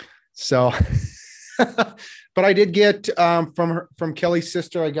 So. But I did get from Kelly's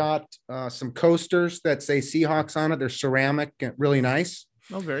sister, I got some coasters that say Seahawks on it. They're ceramic and really nice.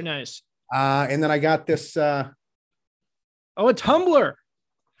 Oh, very nice. And then I got this. A tumbler.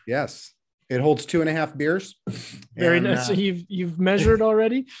 Yes. It holds 2.5 beers. Very nice. So you've measured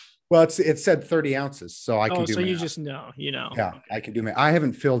already? Well, it said 30 ounces. So I can do so math. You just know, Yeah, I can do math. I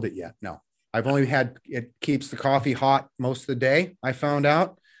haven't filled it yet. No, I've only it keeps the coffee hot most of the day. I found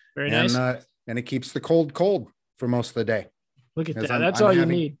out. Very nice. And it keeps the cold for most of the day. Look at that. That's all you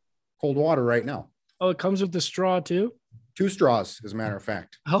need. Cold water right now. Oh, it comes with the straw too? 2 straws, as a matter of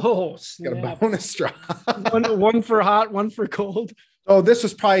fact. Oh, snap. Got a bonus straw. one for hot, one for cold. Oh, this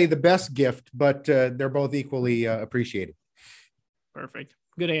is probably the best gift, but they're both equally appreciated. Perfect.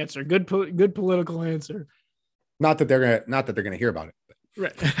 Good answer. Good political answer. Not that they're gonna hear about it.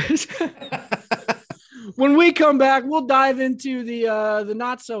 Right. When we come back, we'll dive into the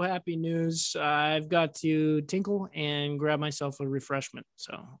not so happy news. I've got to tinkle and grab myself a refreshment.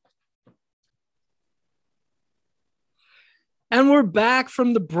 And we're back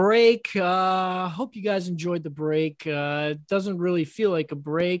from the break. Hope you guys enjoyed the break. It doesn't really feel like a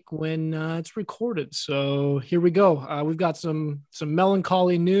break when it's recorded. So here we go. We've got some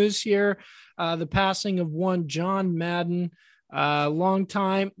melancholy news here. The passing of one John Madden.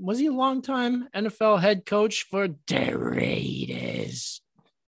 Was he a long time NFL head coach for the Raiders?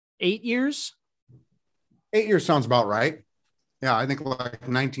 8 years? 8 years sounds about right. Yeah, I think like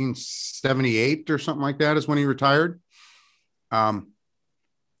 1978 or something like that is when he retired.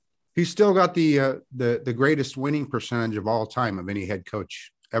 He's still got the greatest winning percentage of all time of any head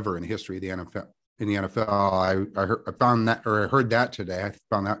coach ever in the history of the NFL. In the NFL, I heard that today. I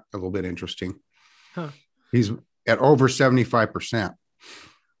found that a little bit interesting. Huh. He's at over 75%.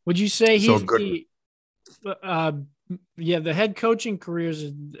 Would you say he's the Yeah, the head coaching careers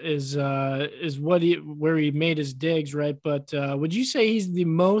is what where he made his digs, right? But would you say he's the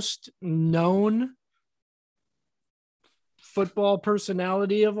most known football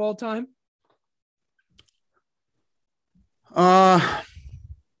personality of all time?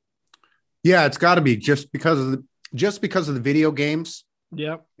 Yeah, it's got to be just because of the video games.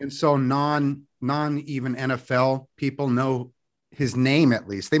 Yep. And so non even NFL people know his name. At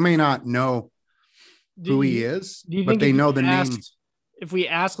least they may not know who he is, do you but think they know the name. If we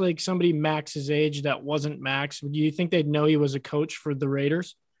asked like somebody Max's age that wasn't Max, do you think they'd know he was a coach for the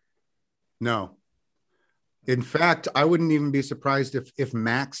Raiders? No. In fact, I wouldn't even be surprised if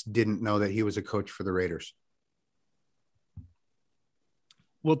Max didn't know that he was a coach for the Raiders.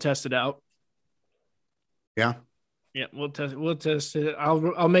 We'll test it out. Yeah. Yeah, we'll test it.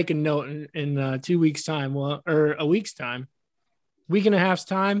 I'll make a note in 2 weeks time. Well, or a week's time, week and a half's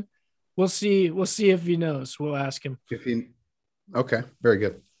time. We'll see if he knows. We'll ask him. Okay, very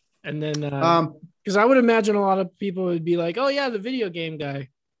good. And then, because I would imagine a lot of people would be like, "Oh yeah, the video game guy."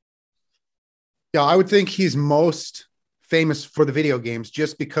 Yeah, I would think he's most famous for the video games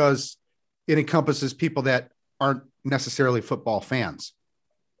just because it encompasses people that aren't necessarily football fans.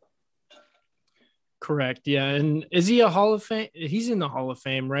 Correct. Yeah. And is he a Hall of Fame? He's in the Hall of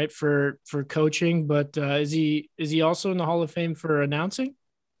Fame, right? For coaching, but is he also in the Hall of Fame for announcing?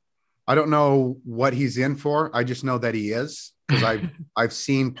 I don't know what he's in for. I just know that he is because I've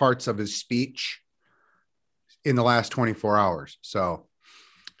seen parts of his speech in the last 24 hours. So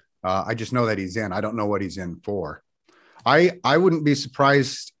I just know that he's in. I don't know what he's in for. I wouldn't be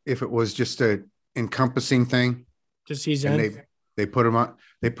surprised if it was just a encompassing thing. Just he's and in. They put him on.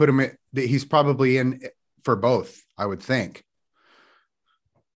 They put him in. He's probably in for both, I would think.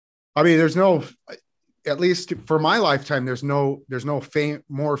 I mean, there's no, at least for my lifetime, there's no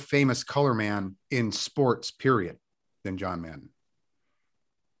more famous color man in sports, period, than John Madden.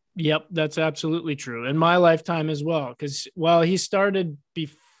 Yep, that's absolutely true. In my lifetime as well, because he started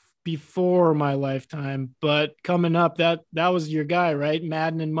before my lifetime, but coming up, that was your guy, right?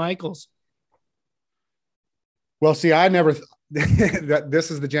 Madden and Michaels. Well, see, I never that this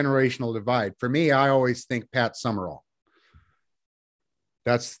is the generational divide. For me, I always think Pat Summerall.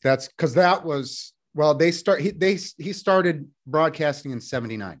 That's because that was, well, he started broadcasting in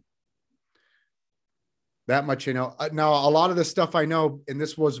 79. That much, you know. Now, a lot of the stuff I know, and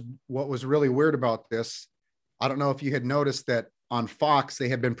this was what was really weird about this. I don't know if you had noticed that on Fox, they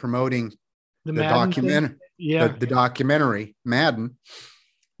had been promoting the documentary, the documentary Madden,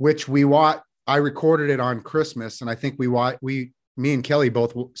 which we watched. I recorded it on Christmas, and I think me and Kelly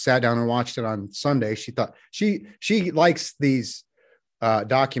both sat down and watched it on Sunday. She thought she likes these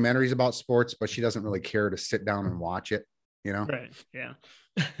documentaries about sports, but she doesn't really care to sit down and watch it, you know? Right. Yeah.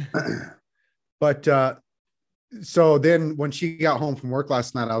 But so then when she got home from work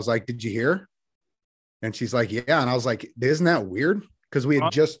last night, I was like, "Did you hear?" And she's like, "Yeah." And I was like, "Isn't that weird?" Because we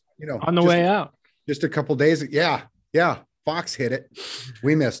had just, you know, on the way out, just a couple days. Yeah. Fox hit it.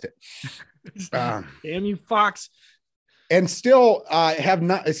 We missed it. Damn you, Fox. And still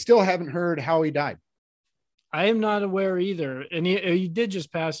I still haven't heard how he died. I am not aware either. And he did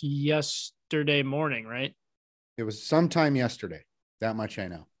just pass yesterday morning, right? It was sometime yesterday. That much I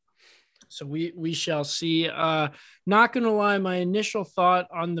know. So we shall see. Not gonna lie, my initial thought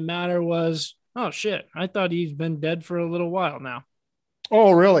on the matter was, oh shit, I thought he's been dead for a little while now.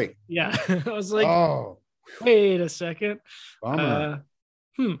 Oh, really? Yeah. I was like, oh, wait a second. Bummer.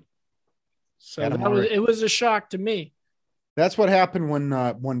 So it was a shock to me. That's what happened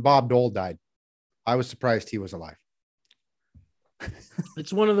when Bob Dole died. I was surprised he was alive.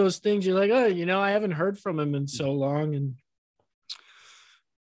 It's one of those things you're like, oh, you know, I haven't heard from him in so long, and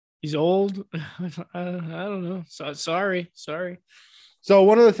he's old. I don't know. So sorry. So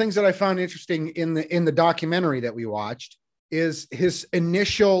one of the things that I found interesting in the documentary that we watched is his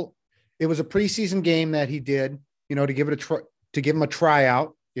initial. It was a preseason game that he did, you know, to give him a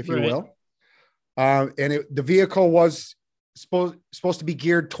tryout, if you will. And the vehicle was supposed to be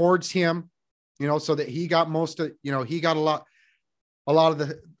geared towards him, you know, so that he got he got a lot of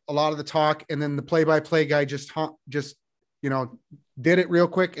the talk, and then the play-by-play guy just you know, did it real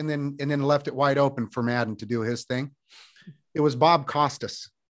quick and then left it wide open for Madden to do his thing. It was Bob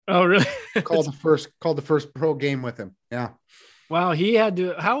Costas. Oh, really? called the first pro game with him. Yeah. Wow. He had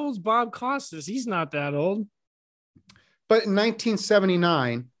to. How old's Bob Costas? He's not that old. But in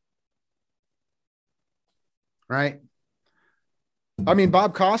 1979, right? I mean,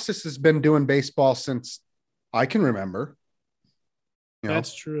 Bob Costas has been doing baseball since I can remember. You know?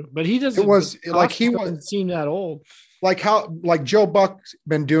 That's true, but he doesn't. It was like doesn't seem that old. Like Joe Buck's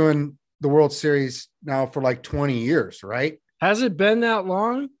been doing the World Series now for like 20 years, right? Has it been that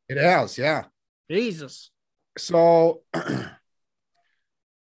long? It has, yeah. Jesus. So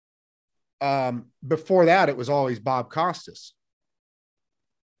before that, it was always Bob Costas.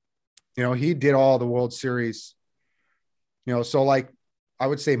 He did all the World Series, so like I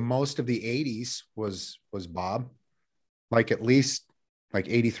would say most of the 80s was Bob, like at least like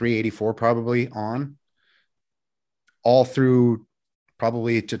 83, 84, probably on all through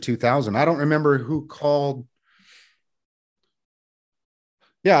probably to 2000. I don't remember who called.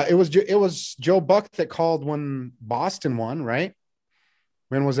 Yeah, it was Joe Buck that called when Boston won, right?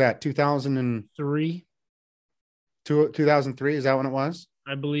 When was that? 2003. 2003, is that when it was?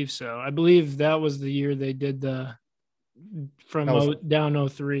 I believe so. I believe that was the year they did the down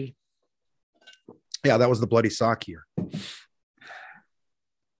 03. Yeah, that was the bloody sock year.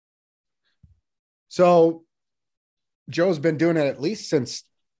 So Joe's been doing it at least since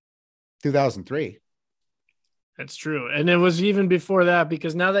 2003. That's true. And it was even before that,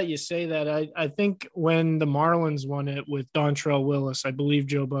 because now that you say that, I think when the Marlins won it with Dontrelle Willis, I believe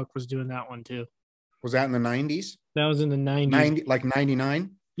Joe Buck was doing that one too. Was that in the 90s? That was in the 90s. Like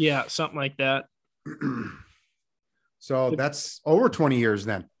 99? Yeah, something like that. So that's over 20 years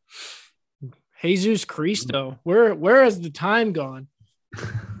then. Jesus Cristo. Where has the time gone?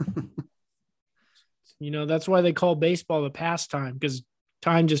 That's why they call baseball the pastime, because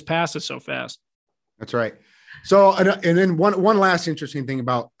time just passes so fast. That's right. So, and then one last interesting thing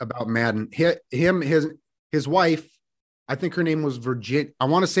about Madden, his wife, I think her name was Virginia. I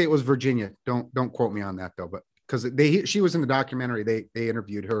want to say it was Virginia. Don't quote me on that though, but because she was in the documentary, they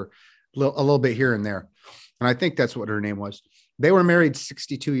interviewed her a little bit here and there. And I think that's what her name was. They were married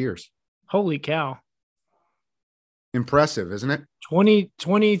 62 years. Holy cow. Impressive, isn't it? 20,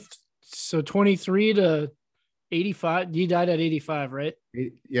 so 23 to 85. He died at 85, right?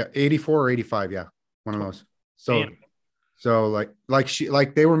 Yeah, 84 or 85. Yeah, one of those. So, Damn. so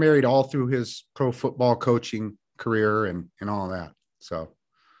like they were married all through his pro football coaching career and all that. So,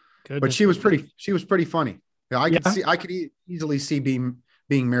 Goodness. But she was pretty funny. Yeah, I could easily see being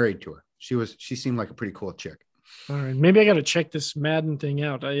married to her. She seemed like a pretty cool chick. All right, maybe I got to check this Madden thing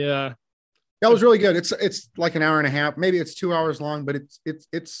out. That was really good. It's like an hour and a half. Maybe it's 2 hours long, but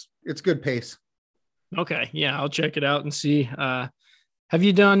it's good pace. Okay, yeah, I'll check it out and see. Have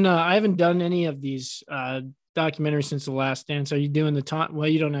you done? I haven't done any of these documentaries since The Last Dance. Are you doing the time? Well,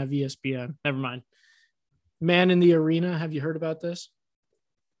 you don't have ESPN. Never mind. Man in the Arena. Have you heard about this?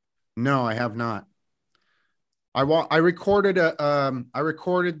 No, I have not. I recorded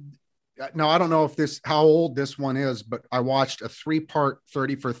no, I don't know how old this one is, but I watched a 3-part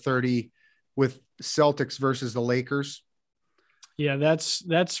 30 for 30 with Celtics versus the Lakers. Yeah,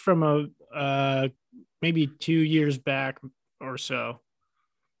 that's from maybe 2 years back or so.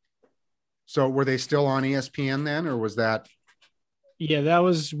 So were they still on ESPN then, or was that? Yeah, that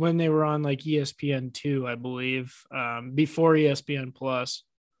was when they were on like ESPN2, I believe, before ESPN Plus.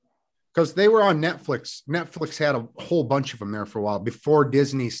 Because they were on Netflix. Netflix had a whole bunch of them there for a while before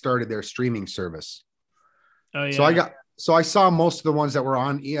Disney started their streaming service. Oh yeah. So I saw most of the ones that were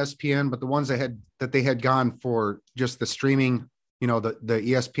on ESPN, but the ones that they had gone for just the streaming, the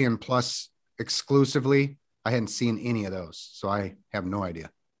ESPN Plus exclusively, I hadn't seen any of those. So I have no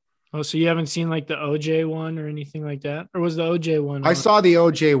idea. Oh, so you haven't seen like the OJ one or anything like that? Or was the OJ one? I saw the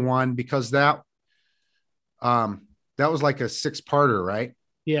OJ one because that was like a 6-parter, right?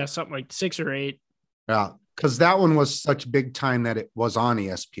 Yeah, something like 6 or 8. Yeah, because that one was such big time that it was on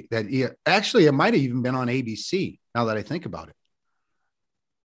ESPN. Actually, it might have even been on ABC. Now that I think about it,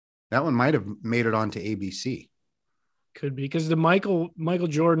 that one might have made it onto ABC. Could be, because the Michael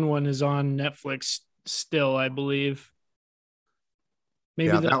Jordan one is on Netflix still, I believe.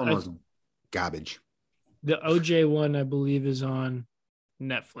 Maybe that one was garbage. The OJ one, I believe, is on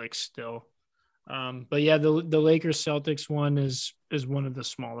Netflix still. But yeah, the Lakers Celtics one is one of the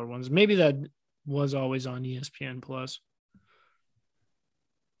smaller ones. Maybe that was always on ESPN Plus.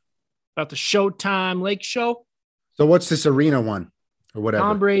 About the Showtime Lake Show. So what's this arena one or whatever?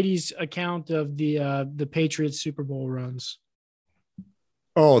 Tom Brady's account of the Patriots Super Bowl runs.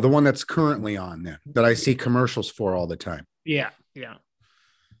 Oh, the one that's currently on there that I see commercials for all the time. Yeah.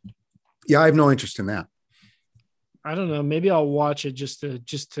 Yeah, I have no interest in that. I don't know. Maybe I'll watch it just to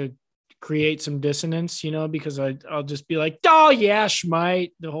create some dissonance, because I'll just be like, oh yeah,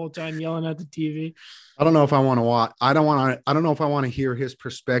 Schmite, the whole time yelling at the TV. I don't know if I want to watch. I don't know if I want to hear his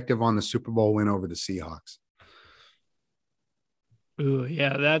perspective on the Super Bowl win over the Seahawks. Ooh,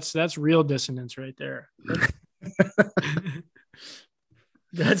 yeah, that's real dissonance right there.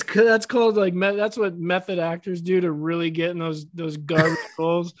 That's good. That's called like that's what method actors do to really get in those garbage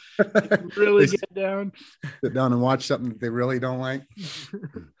goals. Really They get down. sit down and watch something that they really don't like.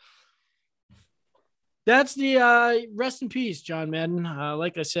 That's the rest in peace, John Madden.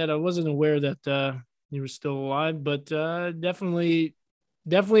 Like I said, I wasn't aware that you were still alive, but definitely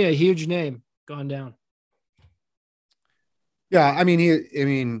a huge name gone down. Yeah, I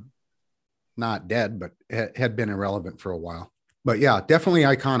mean, not dead, but had been irrelevant for a while. But yeah, definitely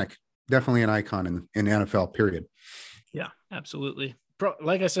iconic. Definitely an icon in the NFL, period. Yeah, absolutely.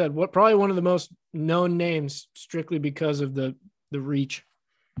 Like I said, probably one of the most known names strictly because of the reach.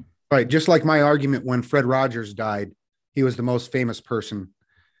 Right. Just like my argument when Fred Rogers died, he was the most famous person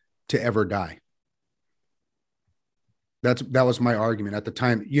to ever die. That was my argument at the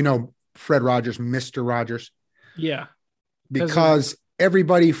time. Fred Rogers, Mr. Rogers. Yeah. Because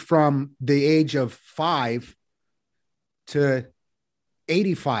everybody from the age of 5 to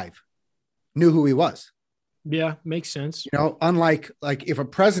 85 knew who he was. Yeah, makes sense. Unlike if a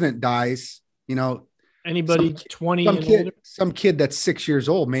president dies, anybody 20 and older. Some kid that's 6 years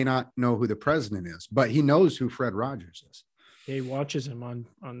old may not know who the president is, but he knows who Fred Rogers is. Yeah, he watches him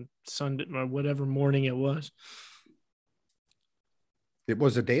on Sunday or whatever morning it was. It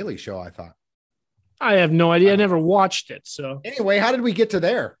was a Daily Show, I thought. I have no idea. I never watched it. So anyway, how did we get to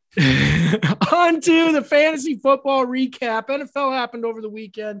there? On to the fantasy football recap. NFL happened over the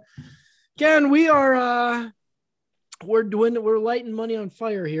weekend. Again, we are we're lighting money on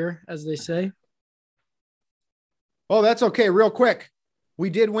fire here, as they say. Oh, that's okay. Real quick. We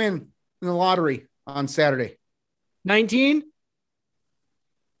did win in the lottery on Saturday. 19?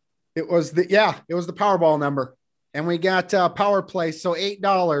 It was the Powerball number. And we got power play. So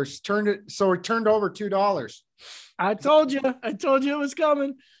 $8 turned over $2. I told you it was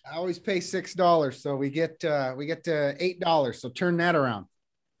coming. I always pay $6. So we get to $8. So turn that around.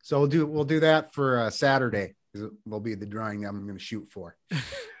 So we'll do that for Saturday. It will be the drawing that I'm going to shoot for.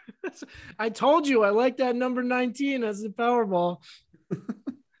 I told you I like that number 19 as the Powerball.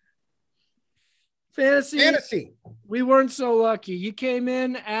 Fantasy. We weren't so lucky. You came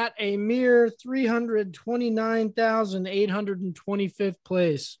in at a mere 329,825th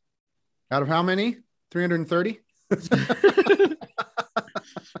place. Out of how many? 330?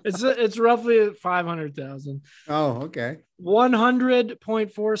 It's roughly 500,000. Oh, okay.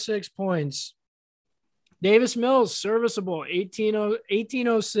 100.46 points. Davis Mills, serviceable,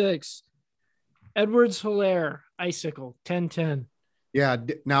 1806. Edwards Hilaire, Icicle, 1010. Yeah.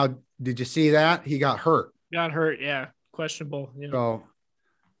 Now, did you see that? He got hurt. Yeah. Questionable. Yeah. So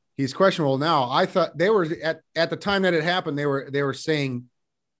he's questionable now. I thought they were at the time that it happened, they were saying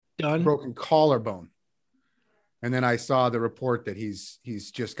done, broken collarbone. And then I saw the report that he's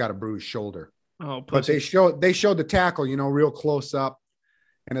just got a bruised shoulder. Oh, but they showed the tackle, real close up.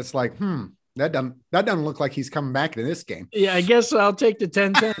 And it's like, that doesn't look like he's coming back to this game. Yeah, I guess I'll take the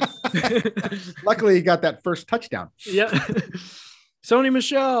 10-10. Luckily, he got that first touchdown. Yeah. Sony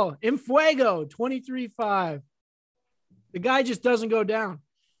Michel, Infuego, 23-5. The guy just doesn't go down.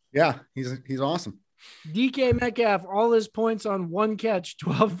 Yeah, he's awesome. DK Metcalf, all his points on one catch,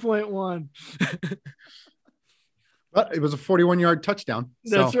 12.1. But it was a 41-yard touchdown.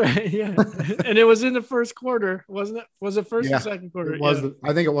 That's right. Yeah. And it was in the first quarter, wasn't it? Was it first or second quarter? I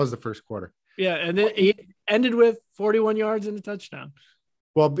think it was the first quarter. Yeah. And then he ended with 41 yards and a touchdown.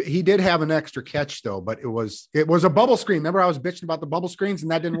 Well, he did have an extra catch though, but it was a bubble screen. Remember I was bitching about the bubble screens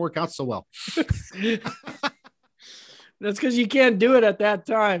and that didn't work out so well. That's because you can't do it at that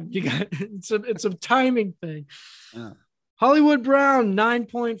time. It's a timing thing. Yeah. Hollywood Brown,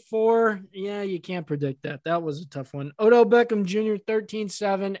 9.4. Yeah, you can't predict that. That was a tough one. Odell Beckham Jr.,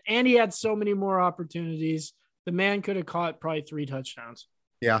 13-7. And he had so many more opportunities. The man could have caught probably 3 touchdowns.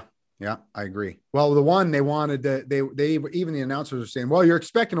 Yeah, I agree. Well, the one they wanted, they even the announcers were saying, well, you're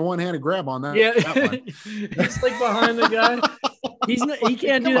expecting a one-handed grab on that. Yeah, that one. He's like behind the guy. He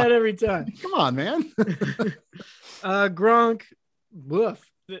can't do that every time. Come on, man. Gronk, woof.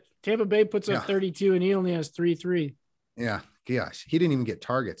 Tampa Bay puts up 32 and he only has 3-3. Yeah, gosh, he didn't even get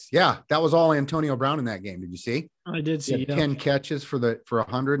targets. Yeah, that was all Antonio Brown in that game. Did you see? I did see. 10 catches for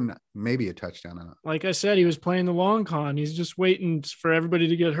 100 and maybe a touchdown on it. Like I said, he was playing the long con. He's just waiting for everybody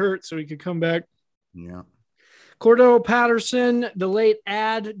to get hurt so he could come back. Yeah. Cordell Patterson, the late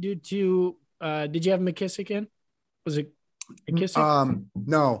ad due to. Did you have McKissick in? Was it McKissick?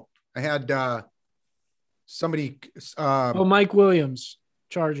 No, I had somebody. Mike Williams,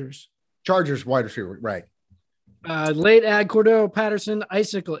 Chargers wide receiver, right? Late ad Cordell Patterson,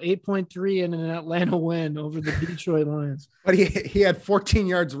 Icicle, 8.3 in an Atlanta win over the Detroit Lions. But he had 14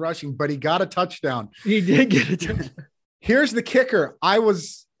 yards rushing, but he got a touchdown. He did get a touchdown. Here's the kicker. I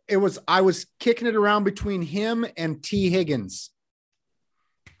was kicking it around between him and T. Higgins.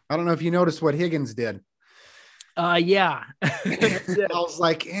 I don't know if you noticed what Higgins did. Yeah. I was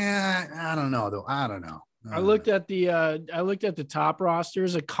like, I don't know though. I don't know. I looked at the top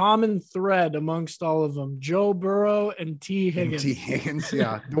rosters, a common thread amongst all of them: Joe Burrow and T. Higgins. T. Higgins,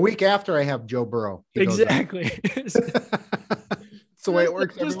 yeah. The week after I have Joe Burrow. Exactly. That's the way it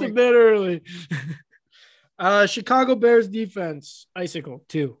works. Just a bit early. Chicago Bears defense, Icicle,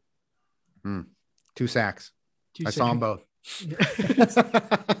 2. 2 sacks. I saw them both.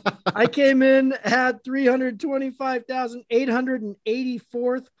 I came in at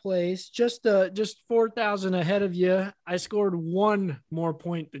 325,884th place, just 4,000 ahead of you. I scored 1 more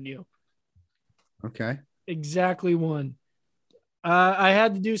point than you. Okay. Exactly 1. I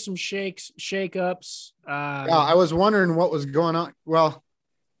had to do some shake-ups. Yeah, I was wondering what was going on. Well,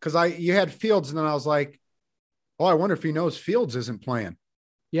 because you had Fields, and then I was like, oh, I wonder if he knows Fields isn't playing.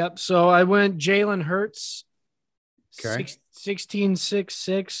 Yep. So I went Jalen Hurts. Okay.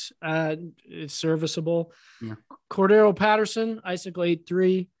 16.66. It's serviceable. Yeah. Cordero Patterson, Icicle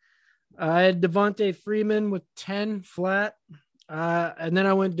 8.3. I had Devontae Freeman with 10 flat. And then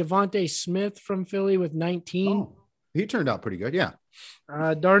I went Devontae Smith from Philly with 19. Oh, he turned out pretty good. Yeah.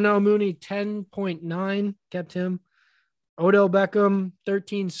 Darnell Mooney, 10.9. Kept him. Odell Beckham,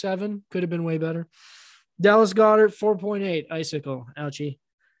 13.7. Could have been way better. Dallas Goedert, 4.8. Icicle. Ouchie.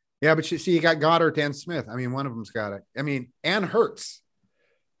 Yeah, but you see, you got Goddard and Smith. I mean, one of them's got it. I mean, and Hurts.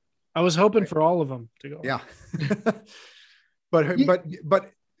 I was hoping for all of them to go. Yeah. but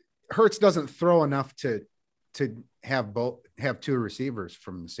Hurts doesn't throw enough to have 2 receivers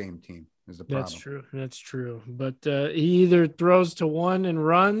from the same team is the problem. That's true. But he either throws to one and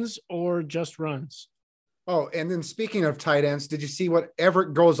runs or just runs. Oh, and then speaking of tight ends, did you see what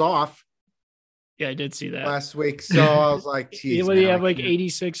Everett goes off? Yeah, I did see that last week. So I was like, geez, what do you have, like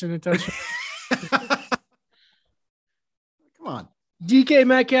 86 in a touchdown? Come on. DK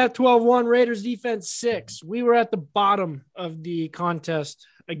Metcalf, 12-1. Raiders defense, 6. We were at the bottom of the contest.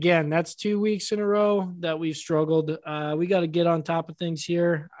 Again, that's 2 weeks in a row that we've struggled. We got to get on top of things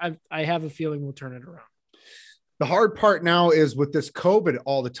here. I have a feeling we'll turn it around. The hard part now is with this COVID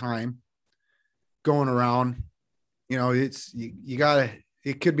all the time going around, it's, you got to,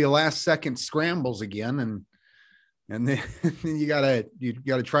 it could be last second scrambles again. And then you gotta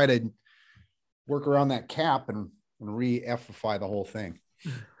try to work around that cap and re-effify the whole thing.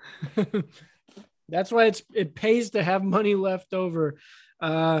 That's why it pays to have money left over.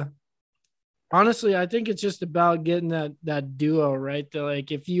 Honestly, I think it's just about getting that duo, right?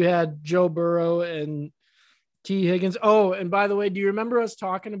 Like if you had Joe Burrow and T. Higgins. Oh, and by the way, do you remember us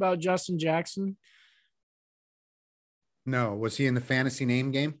talking about Justin Jackson? No, was he in the fantasy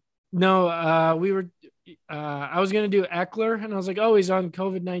name game? No, I was going to do Eckler and I was like, oh, he's on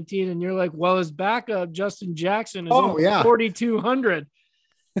COVID-19. And you're like, well, his backup, Justin Jackson, is 4,200.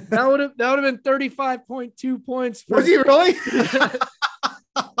 That would have been 35.2 points. Was he really?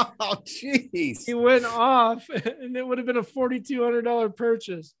 Oh, jeez. He went off and it would have been a $4,200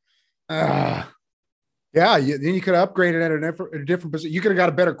 purchase. Yeah. Then you could have upgraded at a different position. You could have got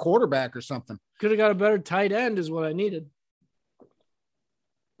a better quarterback or something. Could have got a better tight end is what I needed.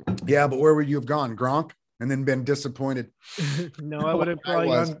 Yeah, but where would you have gone? Gronk? And then been disappointed? No, I would have probably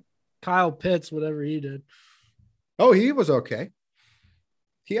gone Kyle Pitts, whatever he did. Oh, he was okay.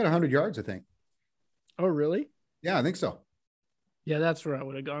 He had 100 yards, I think. Oh, really? Yeah, I think so. Yeah, that's where I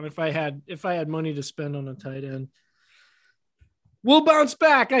would have gone if I had money to spend on a tight end. We'll bounce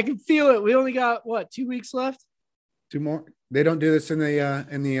back. I can feel it. We only got 2 weeks left? 2 more. They don't do this in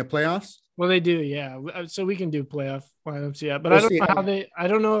the playoffs? Well, they do, yeah. So we can do playoff lineups, yeah. But I don't know how I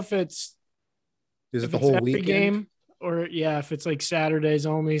don't know if it's the whole weekend game or if it's like Saturdays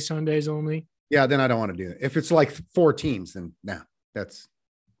only, Sundays only. Yeah, then I don't want to do it. If it's like 4 teams, then no.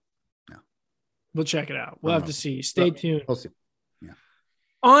 We'll check it out. We'll have to see. Stay tuned. We'll see. Yeah.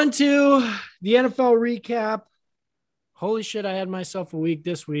 On to the NFL recap. Holy shit, I had myself a week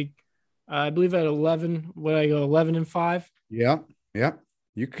this week. I believe at 11. What did I go? 11-5. Yeah.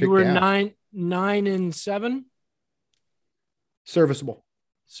 You were 9-7.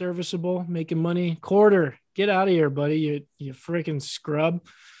 Serviceable, making money. Quarter. Get out of here, buddy. You freaking scrub.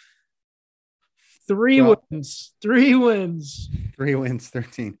 3 wins. 3 wins. 3 wins,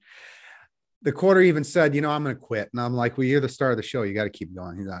 13. The quarter even said, I'm going to quit. And I'm like, well, you're the star of the show. You got to keep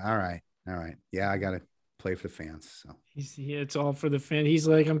going. He's like, all right. Yeah, I got to play for the fans. So it's all for the fan. He's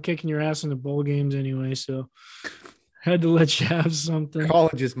like, I'm kicking your ass in the bowl games anyway. So had to let you have something.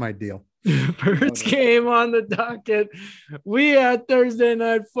 College is my deal. First game on the docket. We had Thursday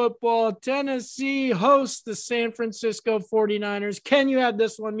Night Football. Tennessee hosts the San Francisco 49ers. Ken, you had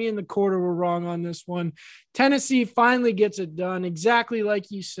this one. Me and the quarter were wrong on this one. Tennessee finally gets it done, exactly like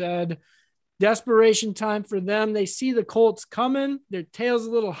you said. Desperation time for them. They see the Colts coming. Their tail's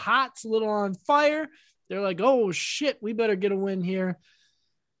a little hot, it's a little on fire. They're like, oh, shit, we better get a win here.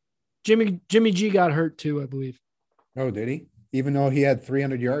 Jimmy G got hurt too, I believe. Oh, did he? Even though he had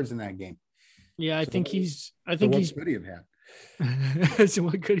 300 yards in that game. Yeah, I think he's what could he have had? So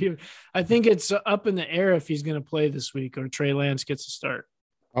what could he? I think it's up in the air if he's going to play this week or Trey Lance gets a start.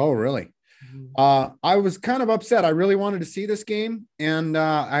 Oh, really? I was kind of upset. I really wanted to see this game, and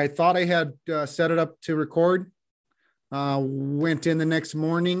I thought I had set it up to record. Went in the next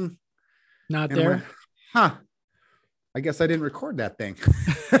morning. Not there. I guess I didn't record that thing.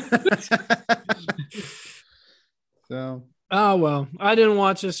 So. Oh, well, I didn't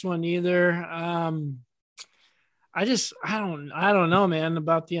watch this one either. I don't know, man,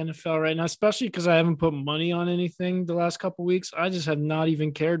 about the NFL right now, especially because I haven't put money on anything the last couple of weeks. I just have not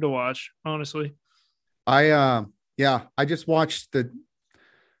even cared to watch, honestly. I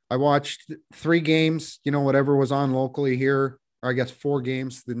watched 3 games, whatever was on locally here, or I guess 4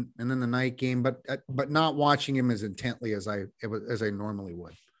 games, and then the night game, but not watching him as intently as I normally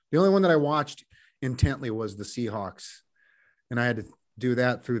would. The only one that I watched intently was the Seahawks, and I had to do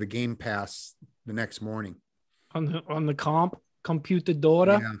that through the Game Pass the next morning. On the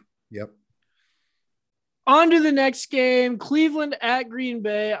computadora. Yeah. Yep. On to the next game, Cleveland at Green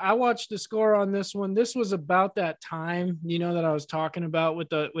Bay. I watched the score on this one. This was about that time, that I was talking about with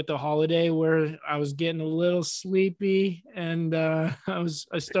the holiday where I was getting a little sleepy and I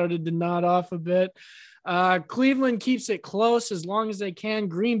started to nod off a bit. Cleveland keeps it close as long as they can.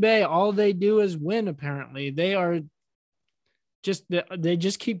 Green Bay, all they do is win. Apparently, they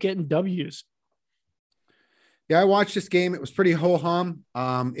just keep getting W's. Yeah, I watched this game. It was pretty ho-hum.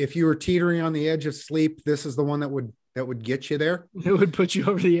 If you were teetering on the edge of sleep, this is the one that would get you there. It would put you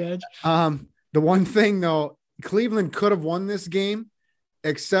over the edge. The one thing though, Cleveland could have won this game,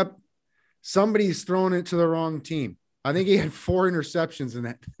 except somebody's thrown it to the wrong team. I think he had 4 interceptions in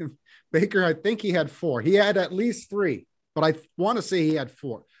that. Baker, I think he had 4. He had at least 3, but I want to say he had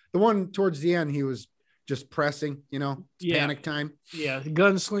 4. The one towards the end, he was just pressing, panic time. Yeah, the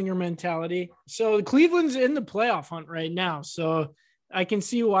gunslinger mentality. So Cleveland's in the playoff hunt right now. So I can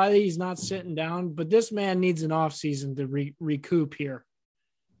see why he's not sitting down, but this man needs an offseason to recoup here.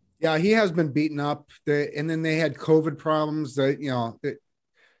 Yeah, he has been beaten up. And then they had COVID problems.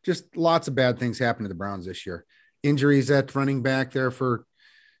 Just lots of bad things happened to the Browns this year. Injuries at running back there for,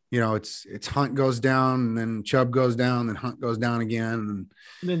 it's Hunt goes down and then Chubb goes down and Hunt goes down again.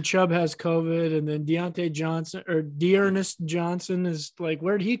 And then Chubb has COVID and then Deontay Johnson or Dearness Johnson is like,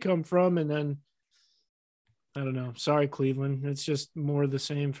 where'd he come from? And then I don't know. Sorry, Cleveland. It's just more of the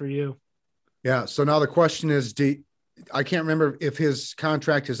same for you. Yeah. So now the question is, I can't remember if his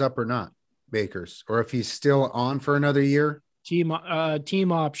contract is up or not, Baker's, or if he's still on for another year. Team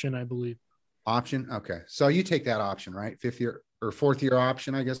option, I believe. Option. Okay. So you take that option, right? 5th year or 4th year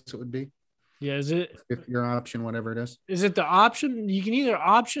option, I guess it would be. Yeah. Is it 5th year option, whatever it is? Is it the option? You can either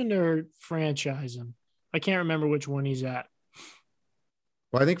option or franchise him. I can't remember which one he's at.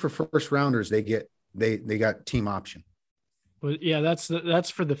 Well, I think for first rounders, they got team option. But yeah, that's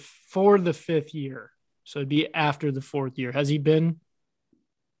for the 5th year. So it'd be after the 4th year. Has he been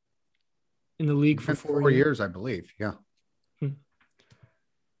in the league for 4 years, I believe? Yeah.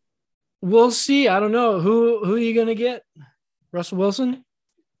 We'll see. I don't know. Who are you going to get? Russell Wilson?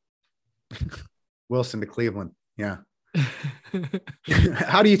 Wilson to Cleveland. Yeah.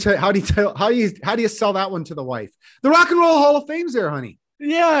 How do you sell that one to the wife? The Rock and Roll Hall of Fame's there, honey.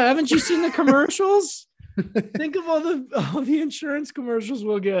 Yeah. Haven't you seen the commercials? Think of all the insurance commercials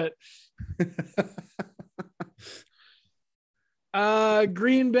we'll get.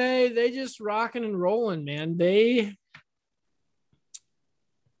 Green Bay, they just rocking and rolling, man. They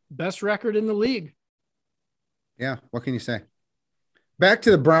best record in the league. Yeah. What can you say? Back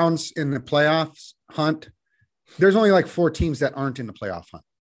to the Browns in the playoffs hunt. There's only like 4 teams that aren't in the playoff hunt.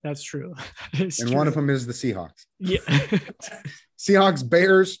 That's true. One of them is the Seahawks. Yeah. Seahawks,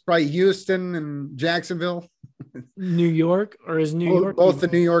 Bears, probably Houston and Jacksonville. New York, or is New York? Both the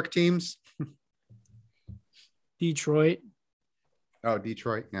New York teams. Detroit. Oh,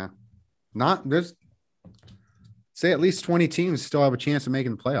 Detroit. Yeah. There's say at least 20 teams still have a chance of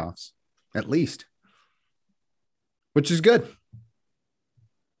making the playoffs. At least. Which is good.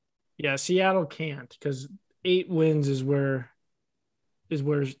 Yeah, Seattle can't because 8 wins is where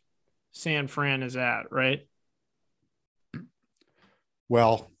San Fran is at, right?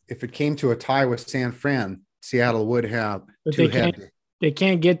 Well, if it came to a tie with San Fran, Seattle would have But two they heads.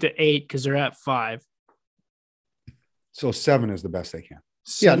 can't get to 8 because they're at 5. So 7 is the best they can.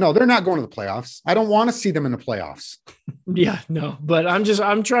 Yeah, no, they're not going to the playoffs. I don't want to see them in the playoffs. Yeah, no, but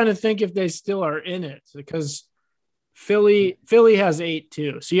I'm trying to think if they still are in it, because Philly has 8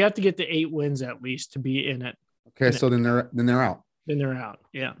 too. So you have to get to 8 wins at least to be in it. Okay, so then they're out. Then they're out.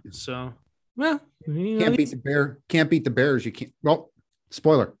 Yeah. So, well, Can't beat the Bears. You can't. Well,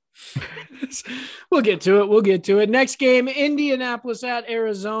 spoiler. We'll get to it. Next game, Indianapolis at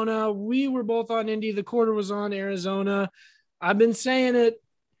Arizona. We were both on Indy. The quarter was on Arizona. I've been saying it.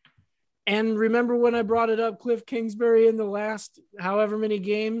 And remember when I brought it up, Cliff Kingsbury in the last however many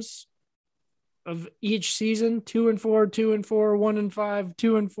games of each season, 2-4, 2-4, 1-5,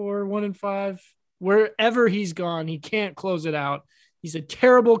 2-4, 1-5. Wherever he's gone, he can't close it out. He's a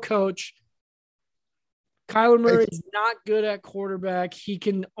terrible coach. Kyler Murray is not good at quarterback. He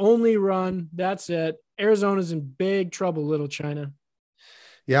can only run. That's it. Arizona's in big trouble, Little China.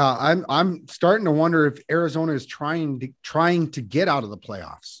 Yeah, I'm starting to wonder if Arizona is trying to get out of the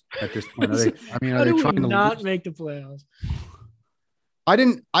playoffs at this point. Are they trying to not make the playoffs? I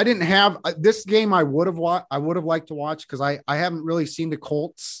didn't have this game. I would have liked to watch because I haven't really seen the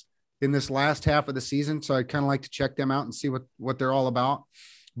Colts in this last half of the season, so I'd kind of like to check them out and see what they're all about.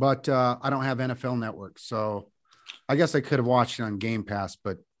 But I don't have NFL Network, so I guess I could have watched it on Game Pass,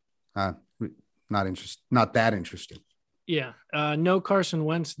 but not that interested. Yeah, no Carson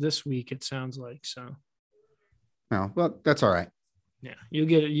Wentz this week, it sounds like. So, no, well, that's all right. Yeah,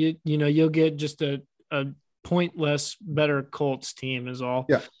 you'll get just a pointless, better Colts team is all.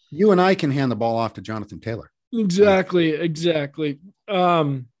 Yeah, you and I can hand the ball off to Jonathan Taylor. Exactly.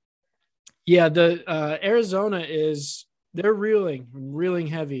 Yeah, the Arizona they're reeling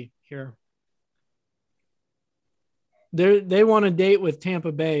heavy here. They want a date with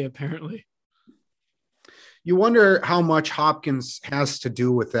Tampa Bay, apparently. You wonder how much Hopkins has to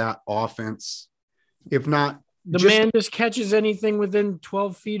do with that offense. If not, man just catches anything within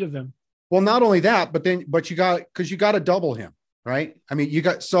 12 feet of him. Well, not only that, but you got to double him, right? I mean,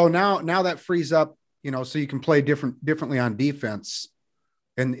 now that frees up, so you can play differently on defense.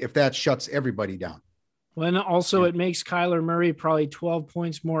 And if that shuts everybody down. Well, and also it makes Kyler Murray probably 12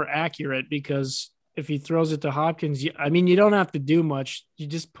 points more accurate, because if he throws it to Hopkins, you don't have to do much. You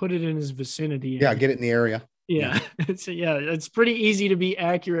just put it in his vicinity. Yeah, get it in the area. Yeah. It's pretty easy to be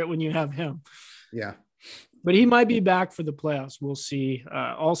accurate when you have him. Yeah. But he might be back for the playoffs. We'll see.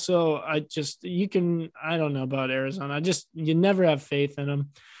 Also, I don't know about Arizona. You never have faith in them.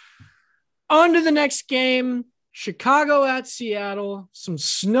 On to the next game, Chicago at Seattle. Some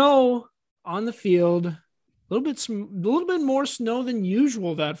snow on the field. A little bit more snow than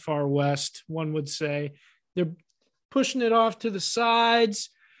usual that far west, one would say. They're pushing it off to the sides.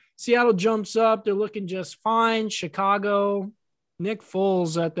 Seattle jumps up. They're looking just fine. Chicago, Nick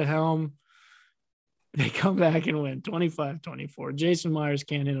Foles at the helm. They come back and win 25-24. Jason Myers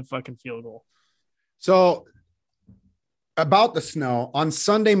can't hit a fucking field goal. So about the snow, on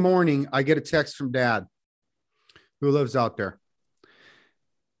Sunday morning, I get a text from Dad, who lives out there.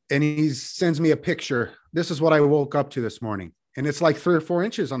 And he sends me a picture. This is what I woke up to this morning. And it's like 3 or 4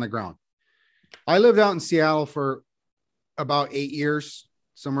 inches on the ground. I lived out in Seattle for about 8 years,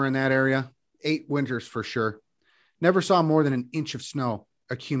 somewhere in that area. 8 winters for sure. Never saw more than an inch of snow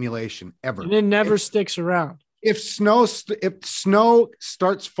accumulation ever. And it never sticks around. If snow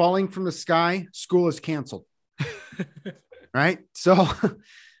starts falling from the sky, school is canceled. Right? So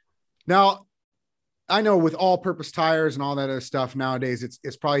now I know with all-purpose tires and all that other stuff nowadays,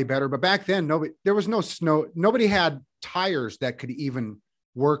 it's probably better. But back then, there was no snow. Nobody had tires that could even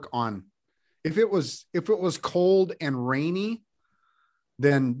work on. If it was cold and rainy,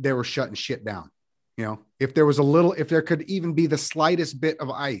 then they were shutting shit down. If there could even be the slightest bit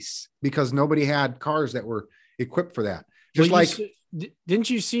of ice, because nobody had cars that were equipped for that. Didn't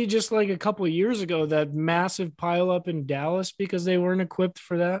you see just like a couple of years ago that massive pileup in Dallas because they weren't equipped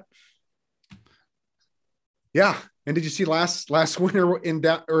for that? Yeah. And did you see last winter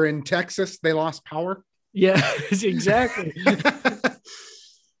in Texas, they lost power? Yeah, exactly.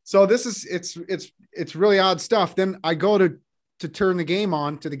 So it's really odd stuff. Then I go to turn the game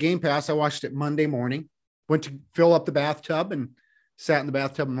on to the Game Pass. I watched it Monday morning, went to fill up the bathtub and sat in the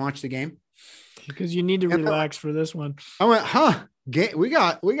bathtub and watched the game. Because you need to relax for this one. I went, we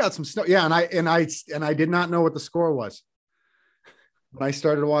got some snow. Yeah. And I did not know what the score was when I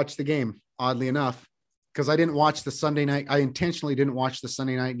started to watch the game, oddly enough, because I didn't watch the Sunday night. I intentionally didn't watch the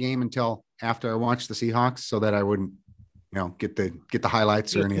Sunday night game until after I watched the Seahawks, so that I wouldn't, get the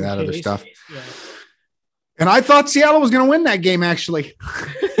highlights or any of that other stuff. Yeah. And I thought Seattle was going to win that game, actually,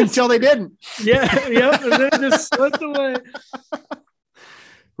 until they didn't. Yeah, yep. And then just slipped away.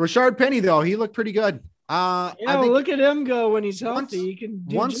 Rashard Penny, though, he looked pretty good. Yeah, I think look at him go when he's healthy. He can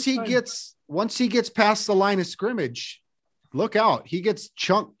do once he gets past the line of scrimmage, look out. He gets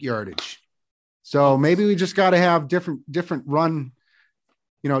chunk yardage. So maybe we just got to have different run,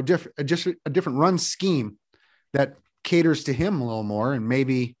 just a different run scheme that caters to him a little more, and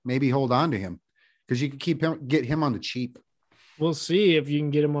maybe hold on to him, because you can get him on the cheap. We'll see if you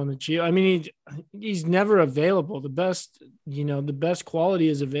can get him on the cheap. I mean, he's never available. The best quality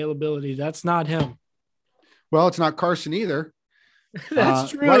is availability. That's not him. Well, it's not Carson either.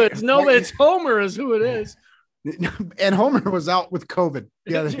 That's true. It's Homer is who it is. And Homer was out with COVID.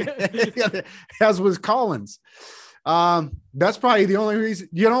 Yeah, as was Collins. That's probably the only reason,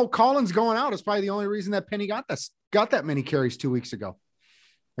 Collins going out is probably the only reason that Penny got that many carries 2 weeks ago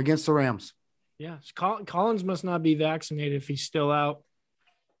against the Rams. Yeah. Collins must not be vaccinated if he's still out.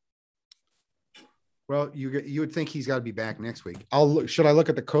 Well, you would think he's got to be back next week. Should I look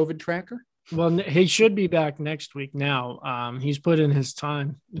at the COVID tracker? Well, he should be back next week now. He's put in his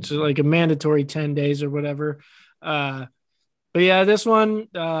time. It's like a mandatory 10 days or whatever. But yeah, this one,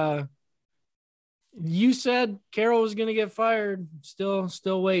 you said Carroll was going to get fired.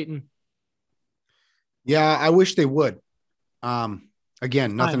 Still waiting. Yeah, I wish they would.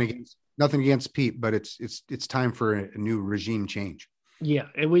 Again, nothing against Pete, but it's time for a new regime change. Yeah,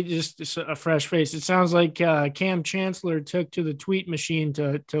 it's a fresh face. It sounds like Cam Chancellor took to the tweet machine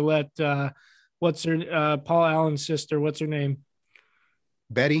to let Paul Allen's sister, what's her name?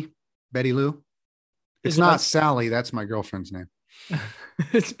 Betty Lou. It's not Sally. That's my girlfriend's name.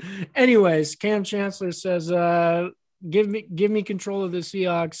 Anyways, Cam Chancellor says, give me control of the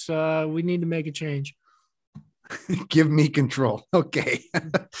Seahawks. We need to make a change. Give me control. Okay.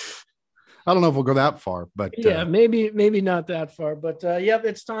 I don't know if we'll go that far, but yeah, maybe not that far, but yep,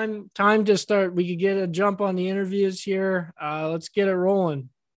 it's time to start. We could get a jump on the interviews here. Let's get it rolling.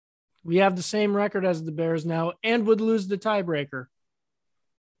 We have the same record as the Bears now and would lose the tiebreaker.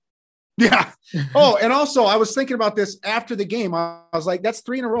 Yeah. Oh, and also I was thinking about this after the game. I was like, that's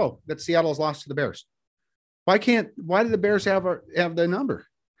 3 in a row that Seattle has lost to the Bears. Why did the Bears have the number?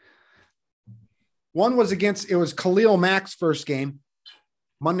 One was it was Khalil Mack's first game,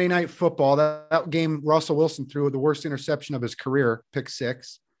 Monday Night Football. That game, Russell Wilson threw the worst interception of his career, pick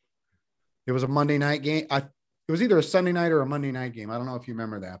 6. It was a Monday night game. It was either a Sunday night or a Monday night game. I don't know if you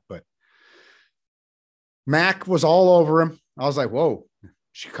remember that, but Mack was all over him. I was like, whoa,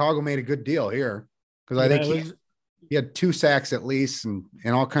 Chicago made a good deal here, because I think he had 2 sacks at least and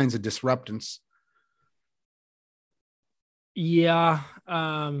all kinds of disruptance. Yeah.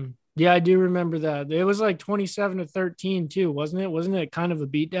 Yeah, I do remember that. It was like 27-13 too, wasn't it? Wasn't it kind of a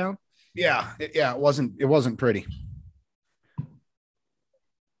beatdown? Yeah. It wasn't pretty.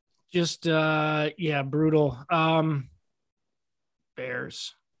 Just brutal.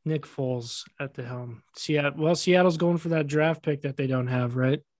 Bears. Nick Foles at the helm. Seattle's going for that draft pick that they don't have,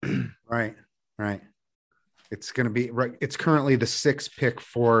 right? Right. It's going to be right. It's currently the 6th pick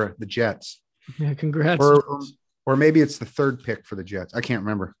for the Jets. Yeah, congrats. Or maybe it's the 3rd pick for the Jets. I can't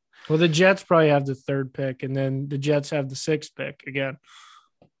remember. Well, the Jets probably have the 3rd pick, and then the Jets have the 6th pick again.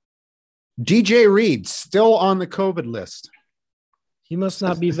 DJ Reed still on the COVID list. He must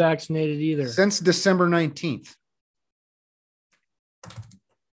not be vaccinated either. Since December 19th.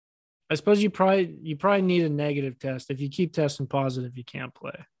 I suppose you probably need a negative test. If you keep testing positive, you can't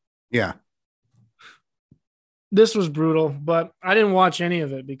play. Yeah. This was brutal, but I didn't watch any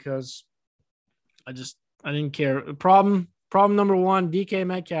of it because I didn't care. Problem number 1, DK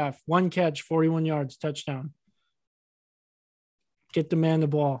Metcalf, 1 catch, 41 yards, touchdown. Get the man the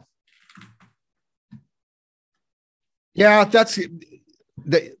ball. Yeah, that's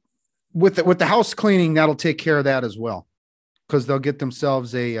with the house cleaning, that'll take care of that as well, because they'll get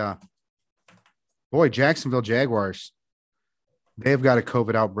themselves Jacksonville Jaguars. They've got a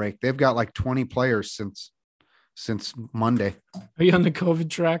COVID outbreak. They've got like 20 players since Monday. Are you on the COVID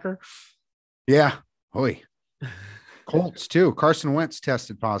tracker? Yeah. Hoy. Colts too. Carson Wentz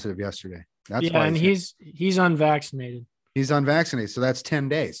tested positive yesterday. That's why and he's unvaccinated. He's unvaccinated, so that's 10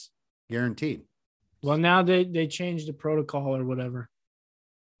 days guaranteed. Well, now they changed the protocol or whatever.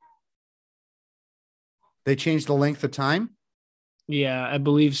 They changed the length of time? Yeah, I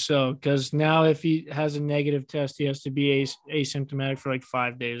believe so. Because now if he has a negative test, he has to be asymptomatic for like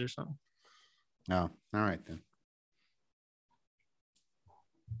 5 days or something. No. All right, then.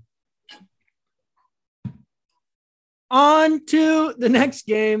 On to the next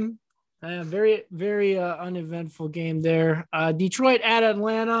game. Very, very uneventful game there. Detroit at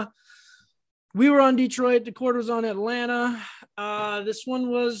Atlanta. We were on Detroit. The quarter was on Atlanta. This one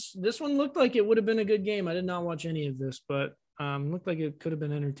looked like it would have been a good game. I did not watch any of this, but looked like it could have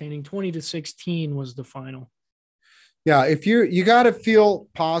been entertaining. 20-16 was the final. Yeah, if you got to feel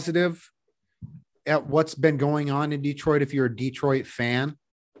positive at what's been going on in Detroit, if you're a Detroit fan.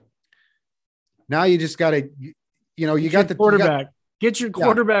 Now you just got to, you got the quarterback. Get your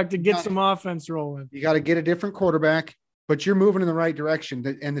quarterback to get some offense rolling. You got to get a different quarterback, but you're moving in the right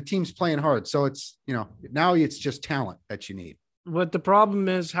direction, and the team's playing hard. So it's, now it's just talent that you need. But the problem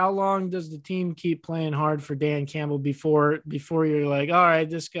is, how long does the team keep playing hard for Dan Campbell before you're like, all right,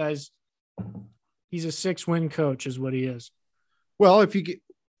 this guy's he's a 6-win coach is what he is. Well,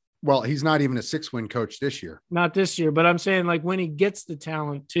 he's not even a 6-win coach this year. Not this year, but I'm saying like when he gets the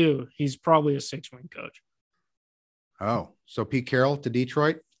talent too, he's probably a 6-win coach. Oh, so Pete Carroll to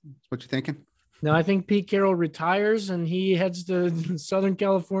Detroit? That's what you're thinking? No, I think Pete Carroll retires and he heads to Southern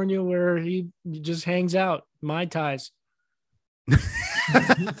California where he just hangs out. Mai Tais.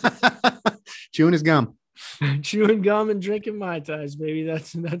 Chewing his gum. Chewing gum and drinking Mai Tais, baby.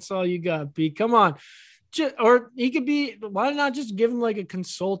 That's all you got, Pete. Come on. Or he could be, why not just give him like a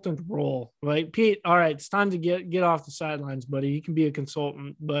consultant role, right? Pete, all right, it's time to get off the sidelines, buddy. He can be a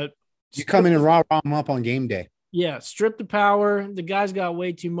consultant, but you come in and rah him up on game day. Yeah, strip the power. The guy's got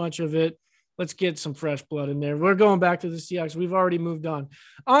way too much of it. Let's get some fresh blood in there. We're going back to the Seahawks. We've already moved on.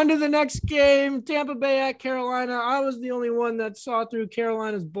 On to the next game, Tampa Bay at Carolina. I was the only one that saw through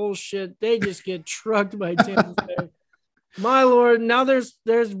Carolina's bullshit. They just get trucked by Tampa Bay. My Lord. Now there's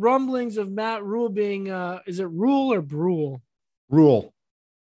rumblings of Matt Rule being is it Rule or Brule? Rule.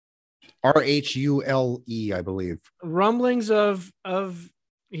 Rhule, I believe. Rumblings of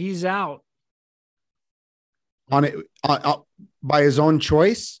he's out. On it by his own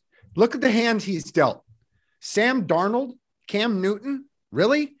choice. Look at the hand he's dealt. Sam Darnold, Cam Newton,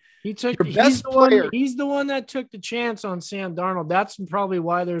 really? He's the one that took the chance on Sam Darnold. That's probably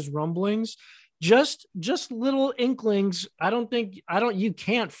why there's rumblings. Just little inklings. You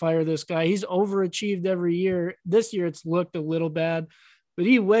can't fire this guy. He's overachieved every year. This year it's looked a little bad, but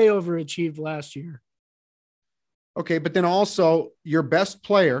he way overachieved last year. Okay, but then also your best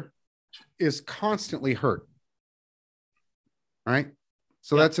player is constantly hurt. All right.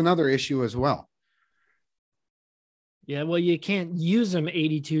 So that's another issue as well. Yeah, well, you can't use him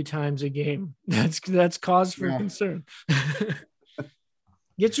 82 times a game. That's cause for concern.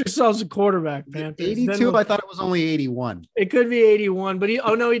 Get yourselves a quarterback, Panthers. 82? I thought it was only 81. It could be 81, but he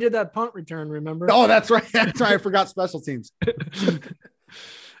did that punt return, remember? Oh, that's right. That's right. I forgot special teams.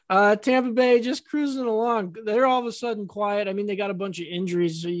 Tampa Bay just cruising along. They're all of a sudden quiet. I mean, they got a bunch of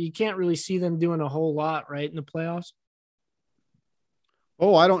injuries, so you can't really see them doing a whole lot, right, in the playoffs.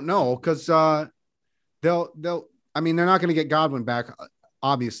 Oh, I don't know, because they're not going to get Godwin back.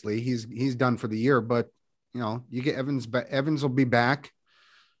 Obviously, he's done for the year, but you get Evans back. Evans will be back.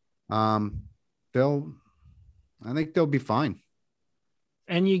 I think they'll be fine.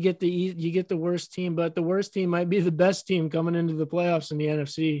 And you get the worst team, but the worst team might be the best team coming into the playoffs in the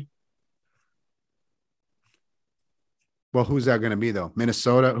NFC. Well, who's that going to be though?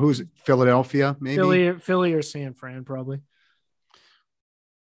 Minnesota? Who's Philadelphia? Maybe Philly or San Fran, probably.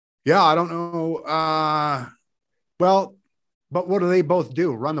 Yeah, I don't know. Well, but what do they both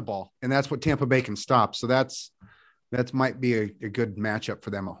do? Run the ball, and that's what Tampa Bay can stop. So that might be a good matchup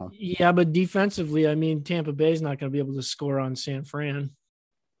for them at home. Yeah, but defensively, I mean, Tampa Bay is not going to be able to score on San Fran.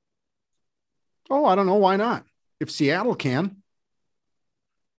 Oh, I don't know. Why not? If Seattle can.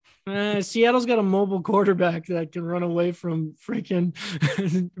 Seattle's got a mobile quarterback that can run away from freaking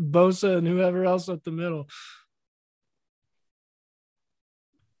Bosa and whoever else up the middle.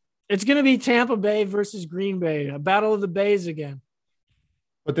 It's going to be Tampa Bay versus Green Bay, a battle of the Bays again.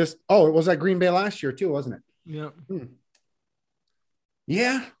 But it was at Green Bay last year too, wasn't it?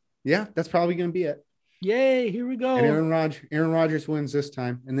 Yeah. Yeah. That's probably going to be it. Yay. Here we go. And Aaron Rodgers wins this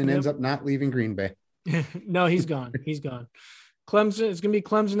time and then ends up not leaving Green Bay. No, he's gone. He's gone. Clemson. It's going to be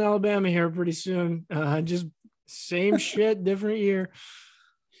Clemson, Alabama here pretty soon. Just same shit, different year.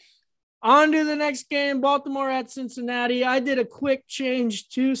 On to the next game, Baltimore at Cincinnati. I did a quick change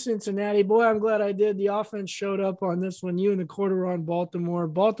to Cincinnati. Boy, I'm glad I did. The offense showed up on this one. You and the quarter were on Baltimore.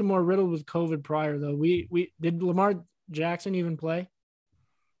 Baltimore riddled with COVID prior, though. We did Lamar Jackson even play?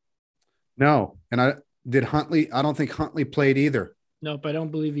 No. And Huntley. I don't think Huntley played either. Nope, I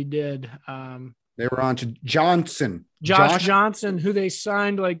don't believe he did. They were on to Johnson. Josh Johnson, who they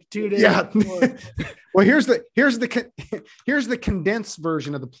signed like 2 days before. Well, here's the condensed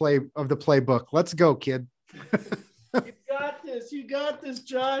version of the playbook. Let's go, kid. You got this,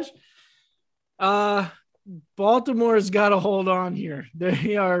 Josh. Baltimore's got to hold on here.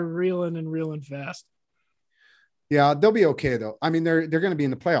 They are reeling and reeling fast. Yeah, they'll be okay though. I mean, they're going to be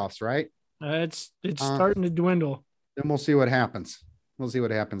in the playoffs, right? It's starting to dwindle. Then we'll see what happens. We'll see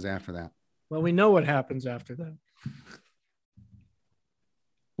what happens after that. Well, we know what happens after that.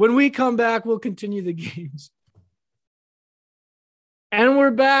 When we come back, we'll continue the games. And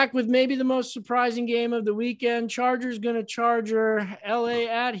we're back with maybe the most surprising game of the weekend. Chargers going to Charger, LA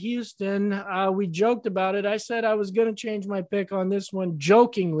at Houston. We joked about it. I said I was going to change my pick on this one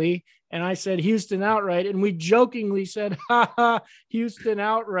jokingly, and I said Houston outright. And we jokingly said, Houston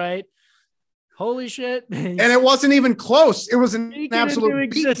outright. Holy shit. And it wasn't even close. It was an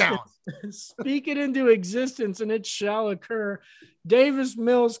absolute beatdown. Speak it into existence, and it shall occur. Davis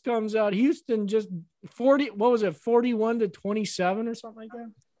Mills comes out. Houston just 41-27 or something like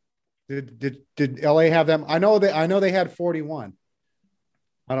that? Did LA have them? I know they had 41.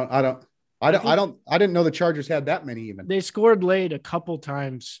 I didn't know the Chargers had that many even. They scored late a couple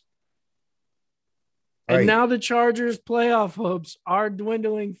times. And right. Now the Chargers' playoff hopes are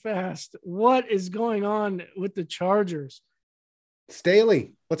dwindling fast. What is going on with the Chargers?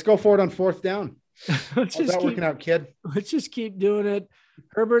 Staley, let's go for it on fourth down. How's that working out, kid? Let's just keep doing it.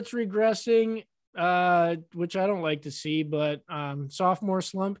 Herbert's regressing, which I don't like to see, but sophomore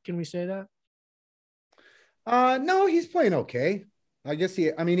slump. Can we say that? No, he's playing okay. I guess he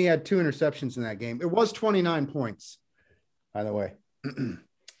had 2 interceptions in that game. It was 29 points, by the way.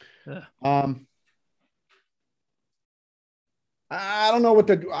 I don't know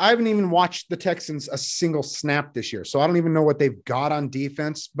I haven't even watched the Texans a single snap this year. So I don't even know what they've got on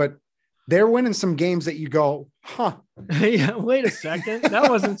defense, but they're winning some games that you go, huh? Yeah, wait a second. That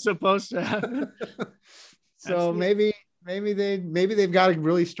wasn't supposed to happen. So maybe they've got a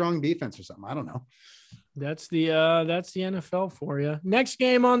really strong defense or something. I don't know. That's the NFL for you. Next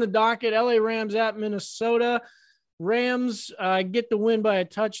game on the docket, LA Rams at Minnesota. Rams get the win by a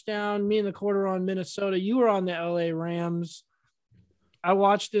touchdown. Me and the quarter on Minnesota. You were on the LA Rams. I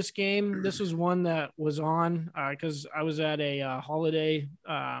watched this game. This was one that was on because I was at a holiday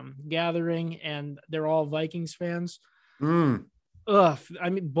gathering, and they're all Vikings fans. Ugh. I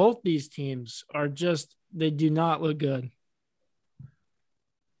mean, both these teams are they do not look good.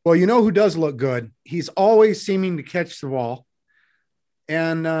 Well, you know who does look good? He's always seeming to catch the ball.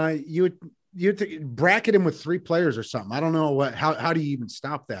 And you bracket him with 3 players or something. I don't know how do you even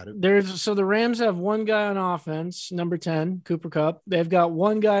stop that? So the Rams have one guy on offense, number 10, Cooper Kupp. They've got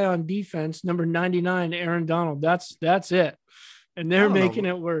one guy on defense, number 99, Aaron Donald. That's it. And they're making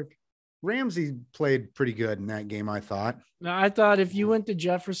it work. Ramsey played pretty good in that game, I thought. Now, I thought if you went to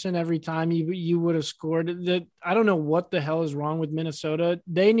Jefferson every time, you would have scored. That I don't know what the hell is wrong with Minnesota.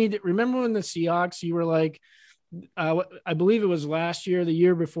 Remember when the Seahawks, you were like, I believe it was last year, the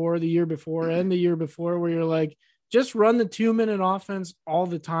year before, and the year before, where you're like, just run the 2-minute offense all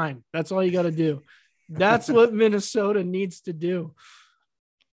the time. That's all you got to do. That's what Minnesota needs to do.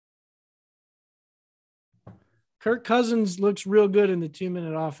 Kirk Cousins looks real good in the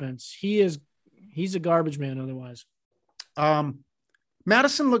 2-minute offense. He's a garbage man otherwise.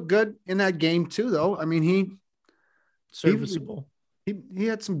 Madison looked good in that game too, though. I mean, serviceable. He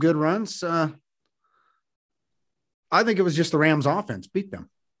had some good runs. I think it was just the Rams offense beat them.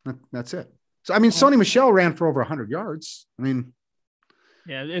 That's it. So, I mean, Sony Michel ran for over 100 yards. I mean,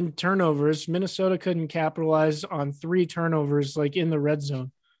 yeah, and turnovers. Minnesota couldn't capitalize on 3 turnovers like in the red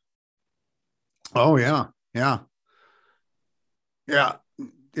zone. Oh, yeah. Yeah. Yeah.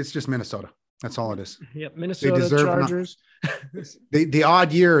 It's just Minnesota. That's all it is. Yep. Minnesota Chargers. The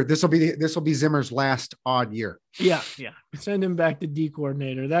odd year. This will be Zimmer's last odd year. Yeah. Yeah. Send him back to D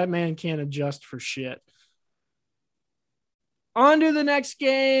coordinator. That man can't adjust for shit. On to the next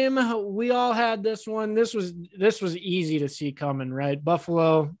game. We all had this one. This was easy to see coming, right?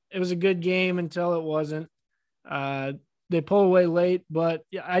 Buffalo. It was a good game until it wasn't. They pull away late, but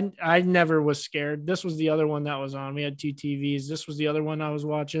I never was scared. This was the other one that was on. We had 2 TVs. This was the other one I was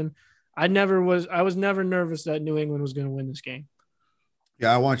watching. I was never nervous that New England was going to win this game.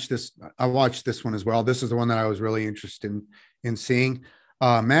 Yeah, I watched this one as well. This is the one that I was really interested in seeing.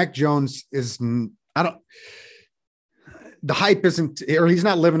 Mac Jones the hype isn't, or he's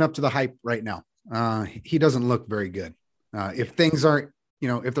not living up to the hype right now. He doesn't look very good. If things aren't,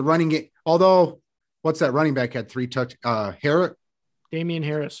 if the running game, although what's that running back had 3 touch, Damian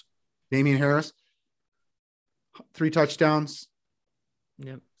Harris, 3 touchdowns.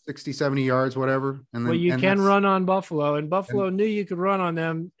 Yep. 60, 70 yards, whatever. And then, you can run on Buffalo, and Buffalo knew you could run on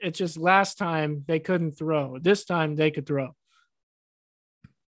them. It's just last time they couldn't throw. This time they could throw.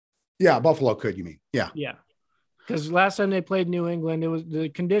 Yeah. Buffalo could, you mean? Yeah. Yeah. because last time they played New England, it was the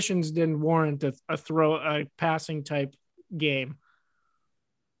conditions didn't warrant a passing type game.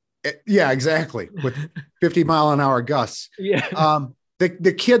 Yeah, exactly. With 50-mile-an-hour gusts. Yeah.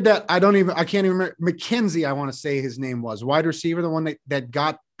 The kid that I can't even remember, McKenzie, I want to say his name was, wide receiver, the one that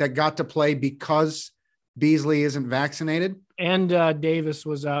got to play because Beasley isn't vaccinated. And Davis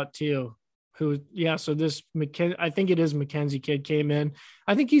was out too. So this I think it is McKenzie kid came in.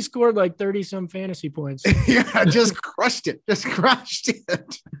 I think he scored like 30 some fantasy points. Yeah, just crushed it.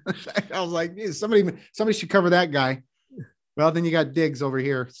 I was like, somebody should cover that guy. Well, then you got Diggs over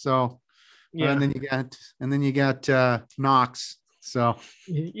here. So, yeah. And then you got Knox. So,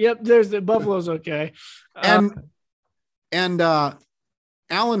 yep, there's the Buffalo's okay. And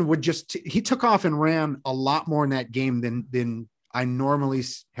Allen he took off and ran a lot more in that game than I normally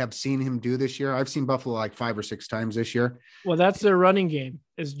have seen him do this year. I've seen Buffalo like 5 or 6 times this year. Well, that's their running game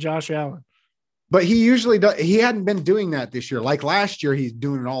is Josh Allen. But he usually does. He hadn't been doing that this year. Like last year, he's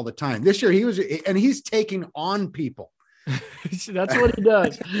doing it all the time. This year he's taking on people. That's what he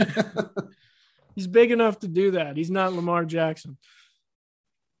does. He's big enough to do that. He's not Lamar Jackson.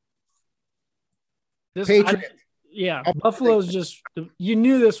 Buffalo's just, you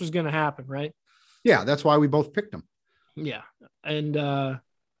knew this was going to happen, right? Yeah, that's why we both picked him. Yeah. And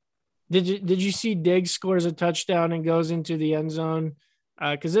did you see Diggs scores a touchdown and goes into the end zone?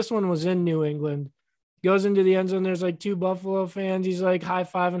 Because this one was in New England. Goes into the end zone. There's like 2 Buffalo fans. He's like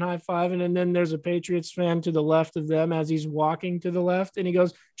high-fiving. And then there's a Patriots fan to the left of them as he's walking to the left. And he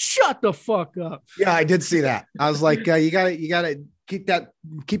goes, "Shut the fuck up." Yeah, I did see that. I was like, you gotta keep that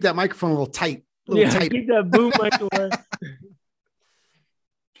microphone a little tight. Keep that boom mic away.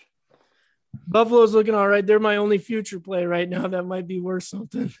 Buffalo's looking all right. They're my only future play right now. That might be worth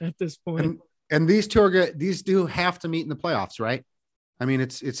something at this point. And these do have to meet in the playoffs, right? I mean,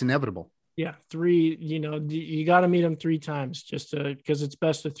 it's inevitable. Yeah, 3. You got to meet them 3 times just because it's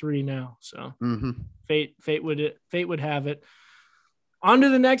best of 3 now. So fate would have it. On to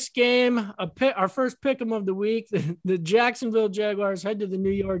the next game. Our first pick 'em of the week. The Jacksonville Jaguars head to the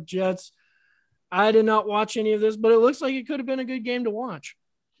New York Jets. I did not watch any of this, but it looks like it could have been a good game to watch.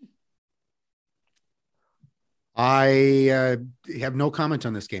 I have no comment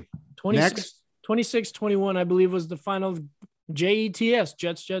on this game. 26-21, I believe, was the final. Jets.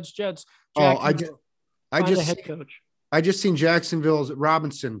 I just head coach. I just seen Jacksonville's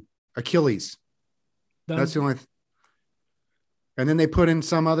Robinson Achilles. Done. That's the only. And then they put in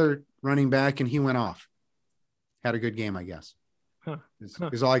some other running back, and he went off. Had a good game, I guess.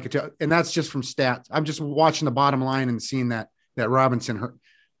 Is all I could tell, and that's just from stats. I'm just watching the bottom line and seeing that Robinson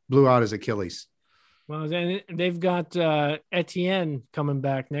blew out his Achilles. Well, then they've got Etienne coming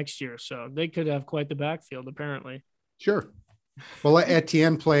back next year, so they could have quite the backfield, apparently. Sure. Well, let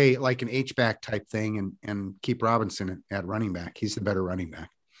Etienne play like an H-back type thing and keep Robinson at running back. He's the better running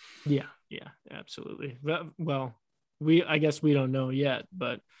back. Yeah, absolutely. Well, I guess we don't know yet,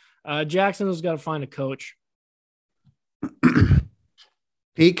 but Jacksonville's got to find a coach.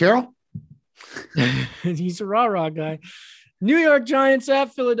 Pete Carroll? He's a rah-rah guy. New York Giants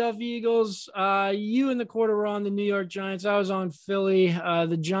at Philadelphia Eagles. You and the quarter were on the New York Giants. I was on Philly.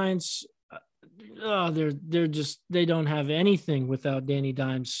 The Giants, they don't have anything without Danny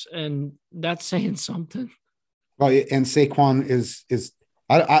Dimes, and that's saying something. Well, and Saquon is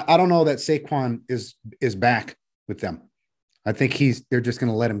I don't know that Saquon is back with them. I think they're just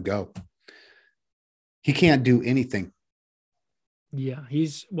going to let him go. He can't do anything. Yeah,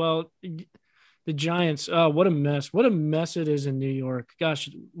 the Giants, what a mess. What a mess it is in New York. Gosh,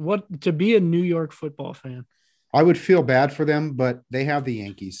 what to be a New York football fan. I would feel bad for them, but they have the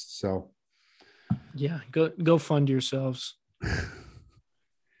Yankees, so yeah, go fund yourselves.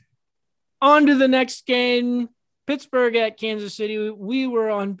 On to the next game. Pittsburgh at Kansas City. We were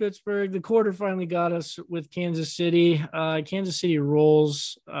on Pittsburgh. The quarter finally got us with Kansas City. Kansas City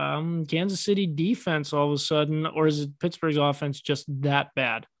rolls. Kansas City defense all of a sudden, or is it Pittsburgh's offense just that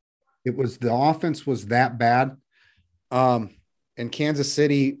bad? The offense was that bad. And Kansas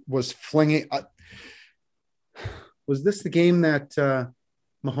City was flinging. Was this the game that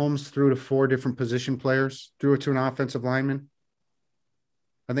Mahomes threw to 4 different position players, threw it to an offensive lineman?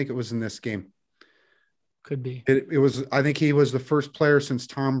 I think it was in this game. Could be. It was. I think he was the first player since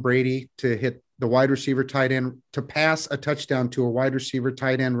Tom Brady to hit the wide receiver, tight end, to pass a touchdown to a wide receiver,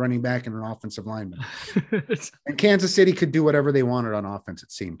 tight end, running back, and an offensive lineman. And Kansas City could do whatever they wanted on offense,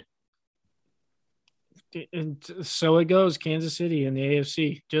 it seemed. And so it goes. Kansas City in the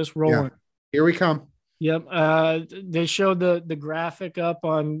AFC just rolling. Yeah. Here we come. Yep. They showed the graphic up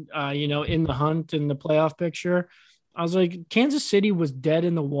on in the hunt in the playoff picture. I was like, Kansas City was dead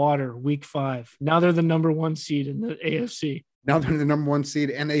in the water week 5. Now they're the number 1 seed in the AFC. Now they're the number 1 seed,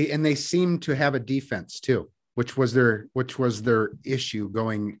 and they seem to have a defense too, which was their issue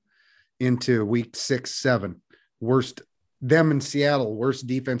going into week 6, 7. Worst, them in Seattle, worst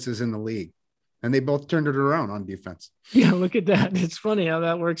defenses in the league. And they both turned it around on defense. Yeah, look at that. It's funny how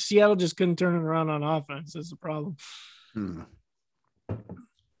that works. Seattle just couldn't turn it around on offense. That's the problem.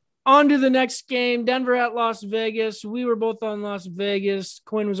 On to the next game, Denver at Las Vegas. We were both on Las Vegas.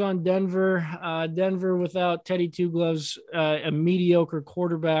 Quinn was on Denver. Denver without Teddy Two Gloves, a mediocre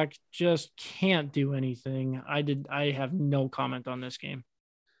quarterback, just can't do anything. I have no comment on this game.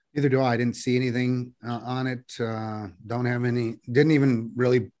 Neither do I. I didn't see anything on it. Don't have any. Didn't even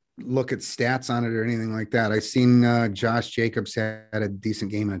really look at stats on it or anything like that. I seen Josh Jacobs had a decent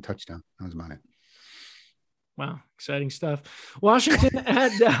game and a touchdown. That was about it. Wow, exciting stuff. Washington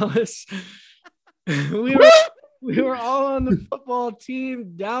at Dallas. We were all on the football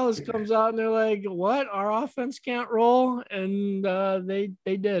team. Dallas comes out and they're like, "What? Our offense can't roll," and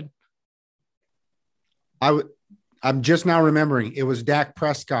they did. I'm just now remembering it was Dak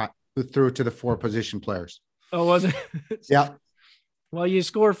Prescott who threw it to the 4 position players. Oh, was it? Yeah. Well, you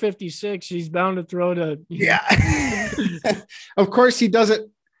score 56. He's bound to throw to. Yeah. Of course, he does it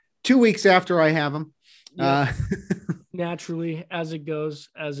 2 weeks after I have him. Yeah. Naturally, as it goes.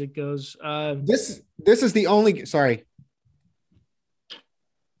 This is the only. Sorry.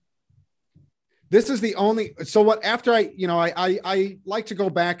 This is the only. So what? After I like to go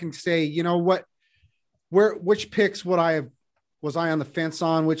back and say, you know what? Which picks was I on the fence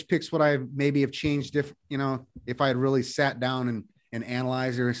on? Which picks would I maybe have changed if I had really sat down and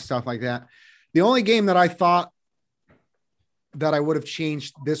analyzed or stuff like that. The only game that I thought that I would have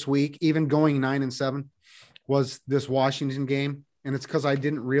changed this week, even going 9-7, was this Washington game. And it's because I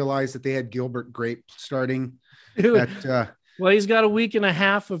didn't realize that they had Gilbert Grape starting. Well, he's got a week and a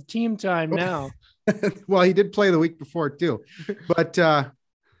half of team time now. Well, he did play the week before too, but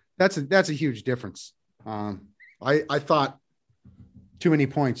that's a huge difference. I thought too many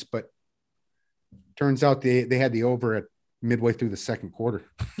points, but turns out they had the over at midway through the second quarter.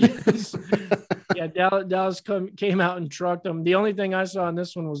 Yes. Yeah, Dallas came out and trucked them. The only thing I saw in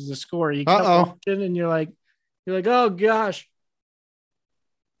this one was the score. You kept watching and you're like, oh gosh.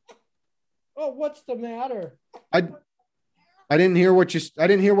 Oh, what's the matter? I didn't hear what you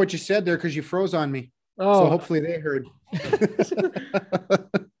said there because you froze on me. Oh, so hopefully they heard.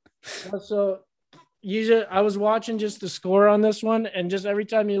 So I was watching just the score on this one, and just every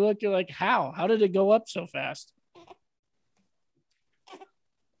time you look, you're like, how did it go up so fast?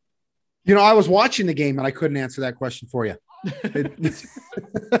 I was watching the game and I couldn't answer that question for you.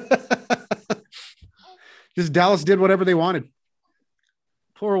 Just Dallas did whatever they wanted.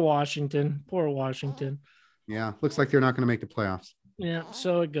 Poor Washington. Yeah. Looks like they're not going to make the playoffs. Yeah.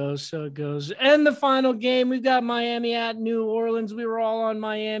 So it goes. And the final game, we've got Miami at New Orleans. We were all on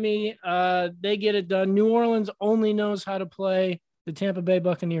Miami. They get it done. New Orleans only knows how to play the Tampa Bay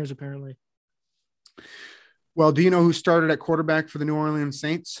Buccaneers, apparently. Well, do you know who started at quarterback for the New Orleans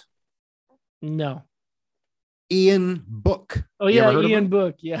Saints? No. Ian Book. Oh, yeah, Ian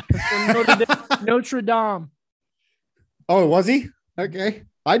Book. Yeah. Notre Dame. Oh, was he? Okay.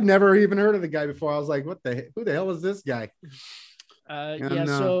 I'd never even heard of the guy before. I was like, who the hell is this guy?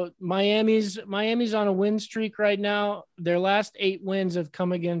 So Miami's on a win streak right now. Their last 8 wins have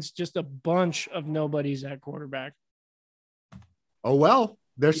come against just a bunch of nobodies at quarterback. Oh, well,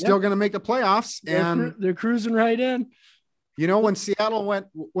 they're still going to make the playoffs. They're cruising right in. When Seattle went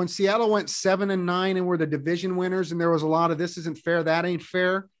 7-9 and were the division winners, and there was a lot of this isn't fair, that ain't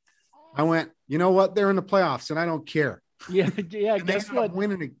fair. I went, you know what? They're in the playoffs, and I don't care. Yeah. Guess what?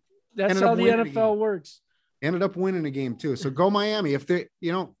 That's how the NFL works. Ended up winning a game too. So go Miami. If they,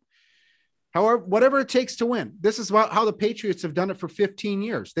 however, whatever it takes to win. This is how the Patriots have done it for 15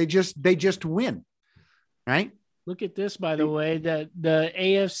 years. They just win, right? Look at this, by the way, that the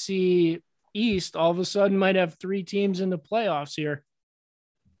AFC East all of a sudden might have 3 teams in the playoffs here.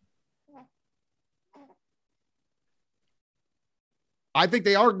 I think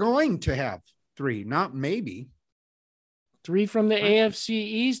they are going to have 3, not maybe. 3 from the AFC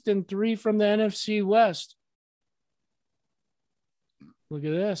East and 3 from the NFC West. Look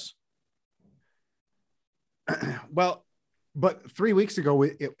at this. Well, but 3 weeks ago,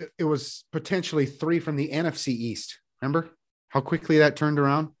 it was potentially 3 from the NFC East. Remember how quickly that turned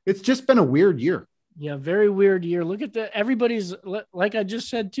around? It's just been a weird year. Yeah, very weird year. Look at everybody's, like I just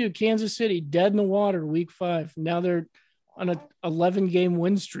said too, Kansas City dead in the water week 5. Now they're on a 11-game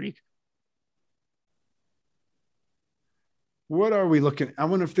win streak. What are we looking? I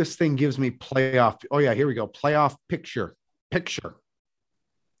wonder if this thing gives me playoff. Oh yeah, here we go. Playoff picture.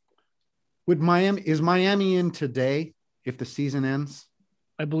 Is Miami in today if the season ends?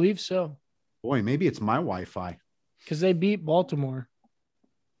 I believe so. Boy, maybe it's my Wi-Fi. Because they beat Baltimore.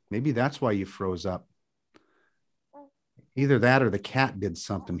 Maybe that's why you froze up. Either that or the cat did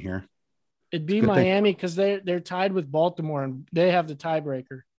something here. It'd be Miami because they're tied with Baltimore and they have the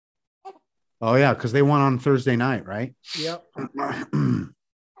tiebreaker. Oh yeah, because they won on Thursday night, right? Yep.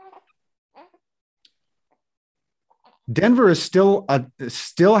 Denver is still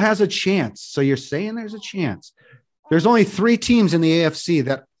has a chance. So you're saying there's a chance. There's only 3 teams in the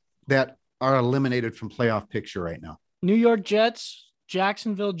AFC that are eliminated from playoff picture right now. New York Jets,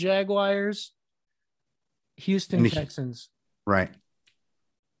 Jacksonville Jaguars, Houston Texans. Right.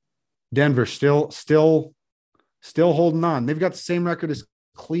 Denver still holding on. They've got the same record as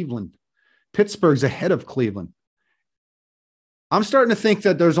Cleveland. Pittsburgh's ahead of Cleveland. I'm starting to think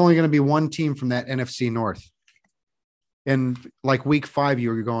that there's only going to be one team from that NFC North. And like week 5, you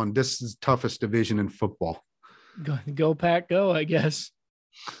were going, this is the toughest division in football. Go Pack, go, I guess.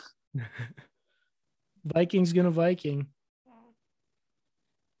 Vikings gonna Viking.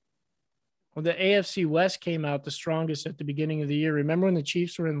 Well, the AFC West came out the strongest at the beginning of the year. Remember when the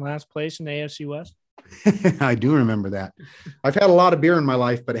Chiefs were in last place in the AFC West? I do remember that. I've had a lot of beer in my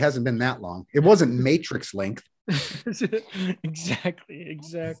life, but it hasn't been that long. It wasn't Matrix length. Exactly.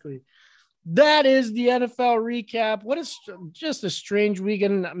 That is the NFL recap. What is just a strange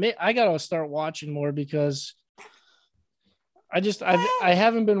weekend. I got to start watching more because I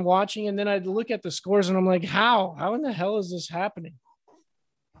haven't been watching. And then I look at the scores and I'm like, how in the hell is this happening?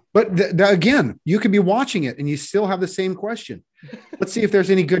 But again, you could be watching it and you still have the same question. Let's see if there's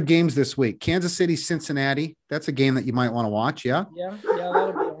any good games this week. Kansas City, Cincinnati. That's a game that you might want to watch. Yeah. Yeah.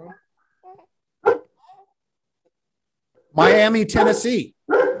 That'll be on. Miami, Tennessee.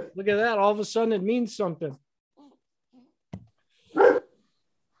 Look at that. All of a sudden it means something.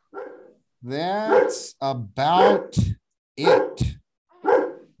 That's about it.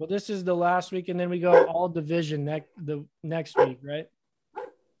 Well, this is the last week, and then we go all division the next week, right?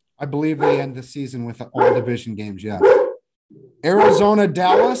 I believe they end the season with all division games. Yes. Arizona,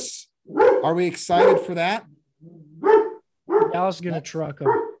 Dallas. Are we excited for that? Dallas is going to truck them.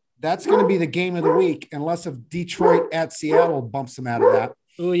 That's going to be the game of the week, unless if Detroit at Seattle bumps them out of that.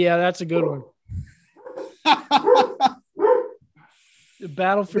 Oh, yeah, that's a good one. The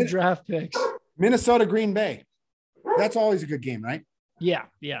battle for draft picks. Minnesota, Green Bay. That's always a good game, right? Yeah.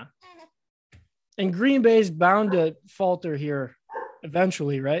 And Green Bay's bound to falter here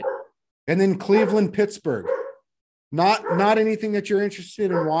eventually, right? And then Cleveland, Pittsburgh. Not anything that you're interested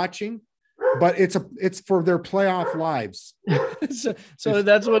in watching, but it's for their playoff lives. so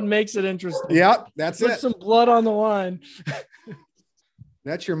that's what makes it interesting. Yep, that's Put it. some blood on the line.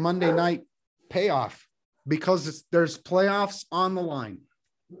 That's your Monday night payoff because there's playoffs on the line.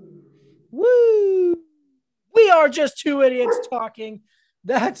 Woo! We are just 2 idiots talking.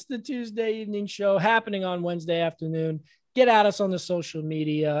 That's the Tuesday evening show happening on Wednesday afternoon. Get at us on the social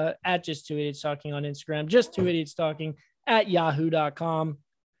media at Just 2 Idiots Talking on Instagram, Just 2 Idiots Talking at yahoo.com.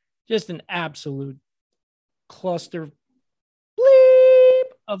 Just an absolute cluster bleep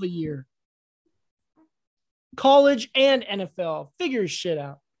of a year. College and NFL. Figure shit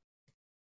out.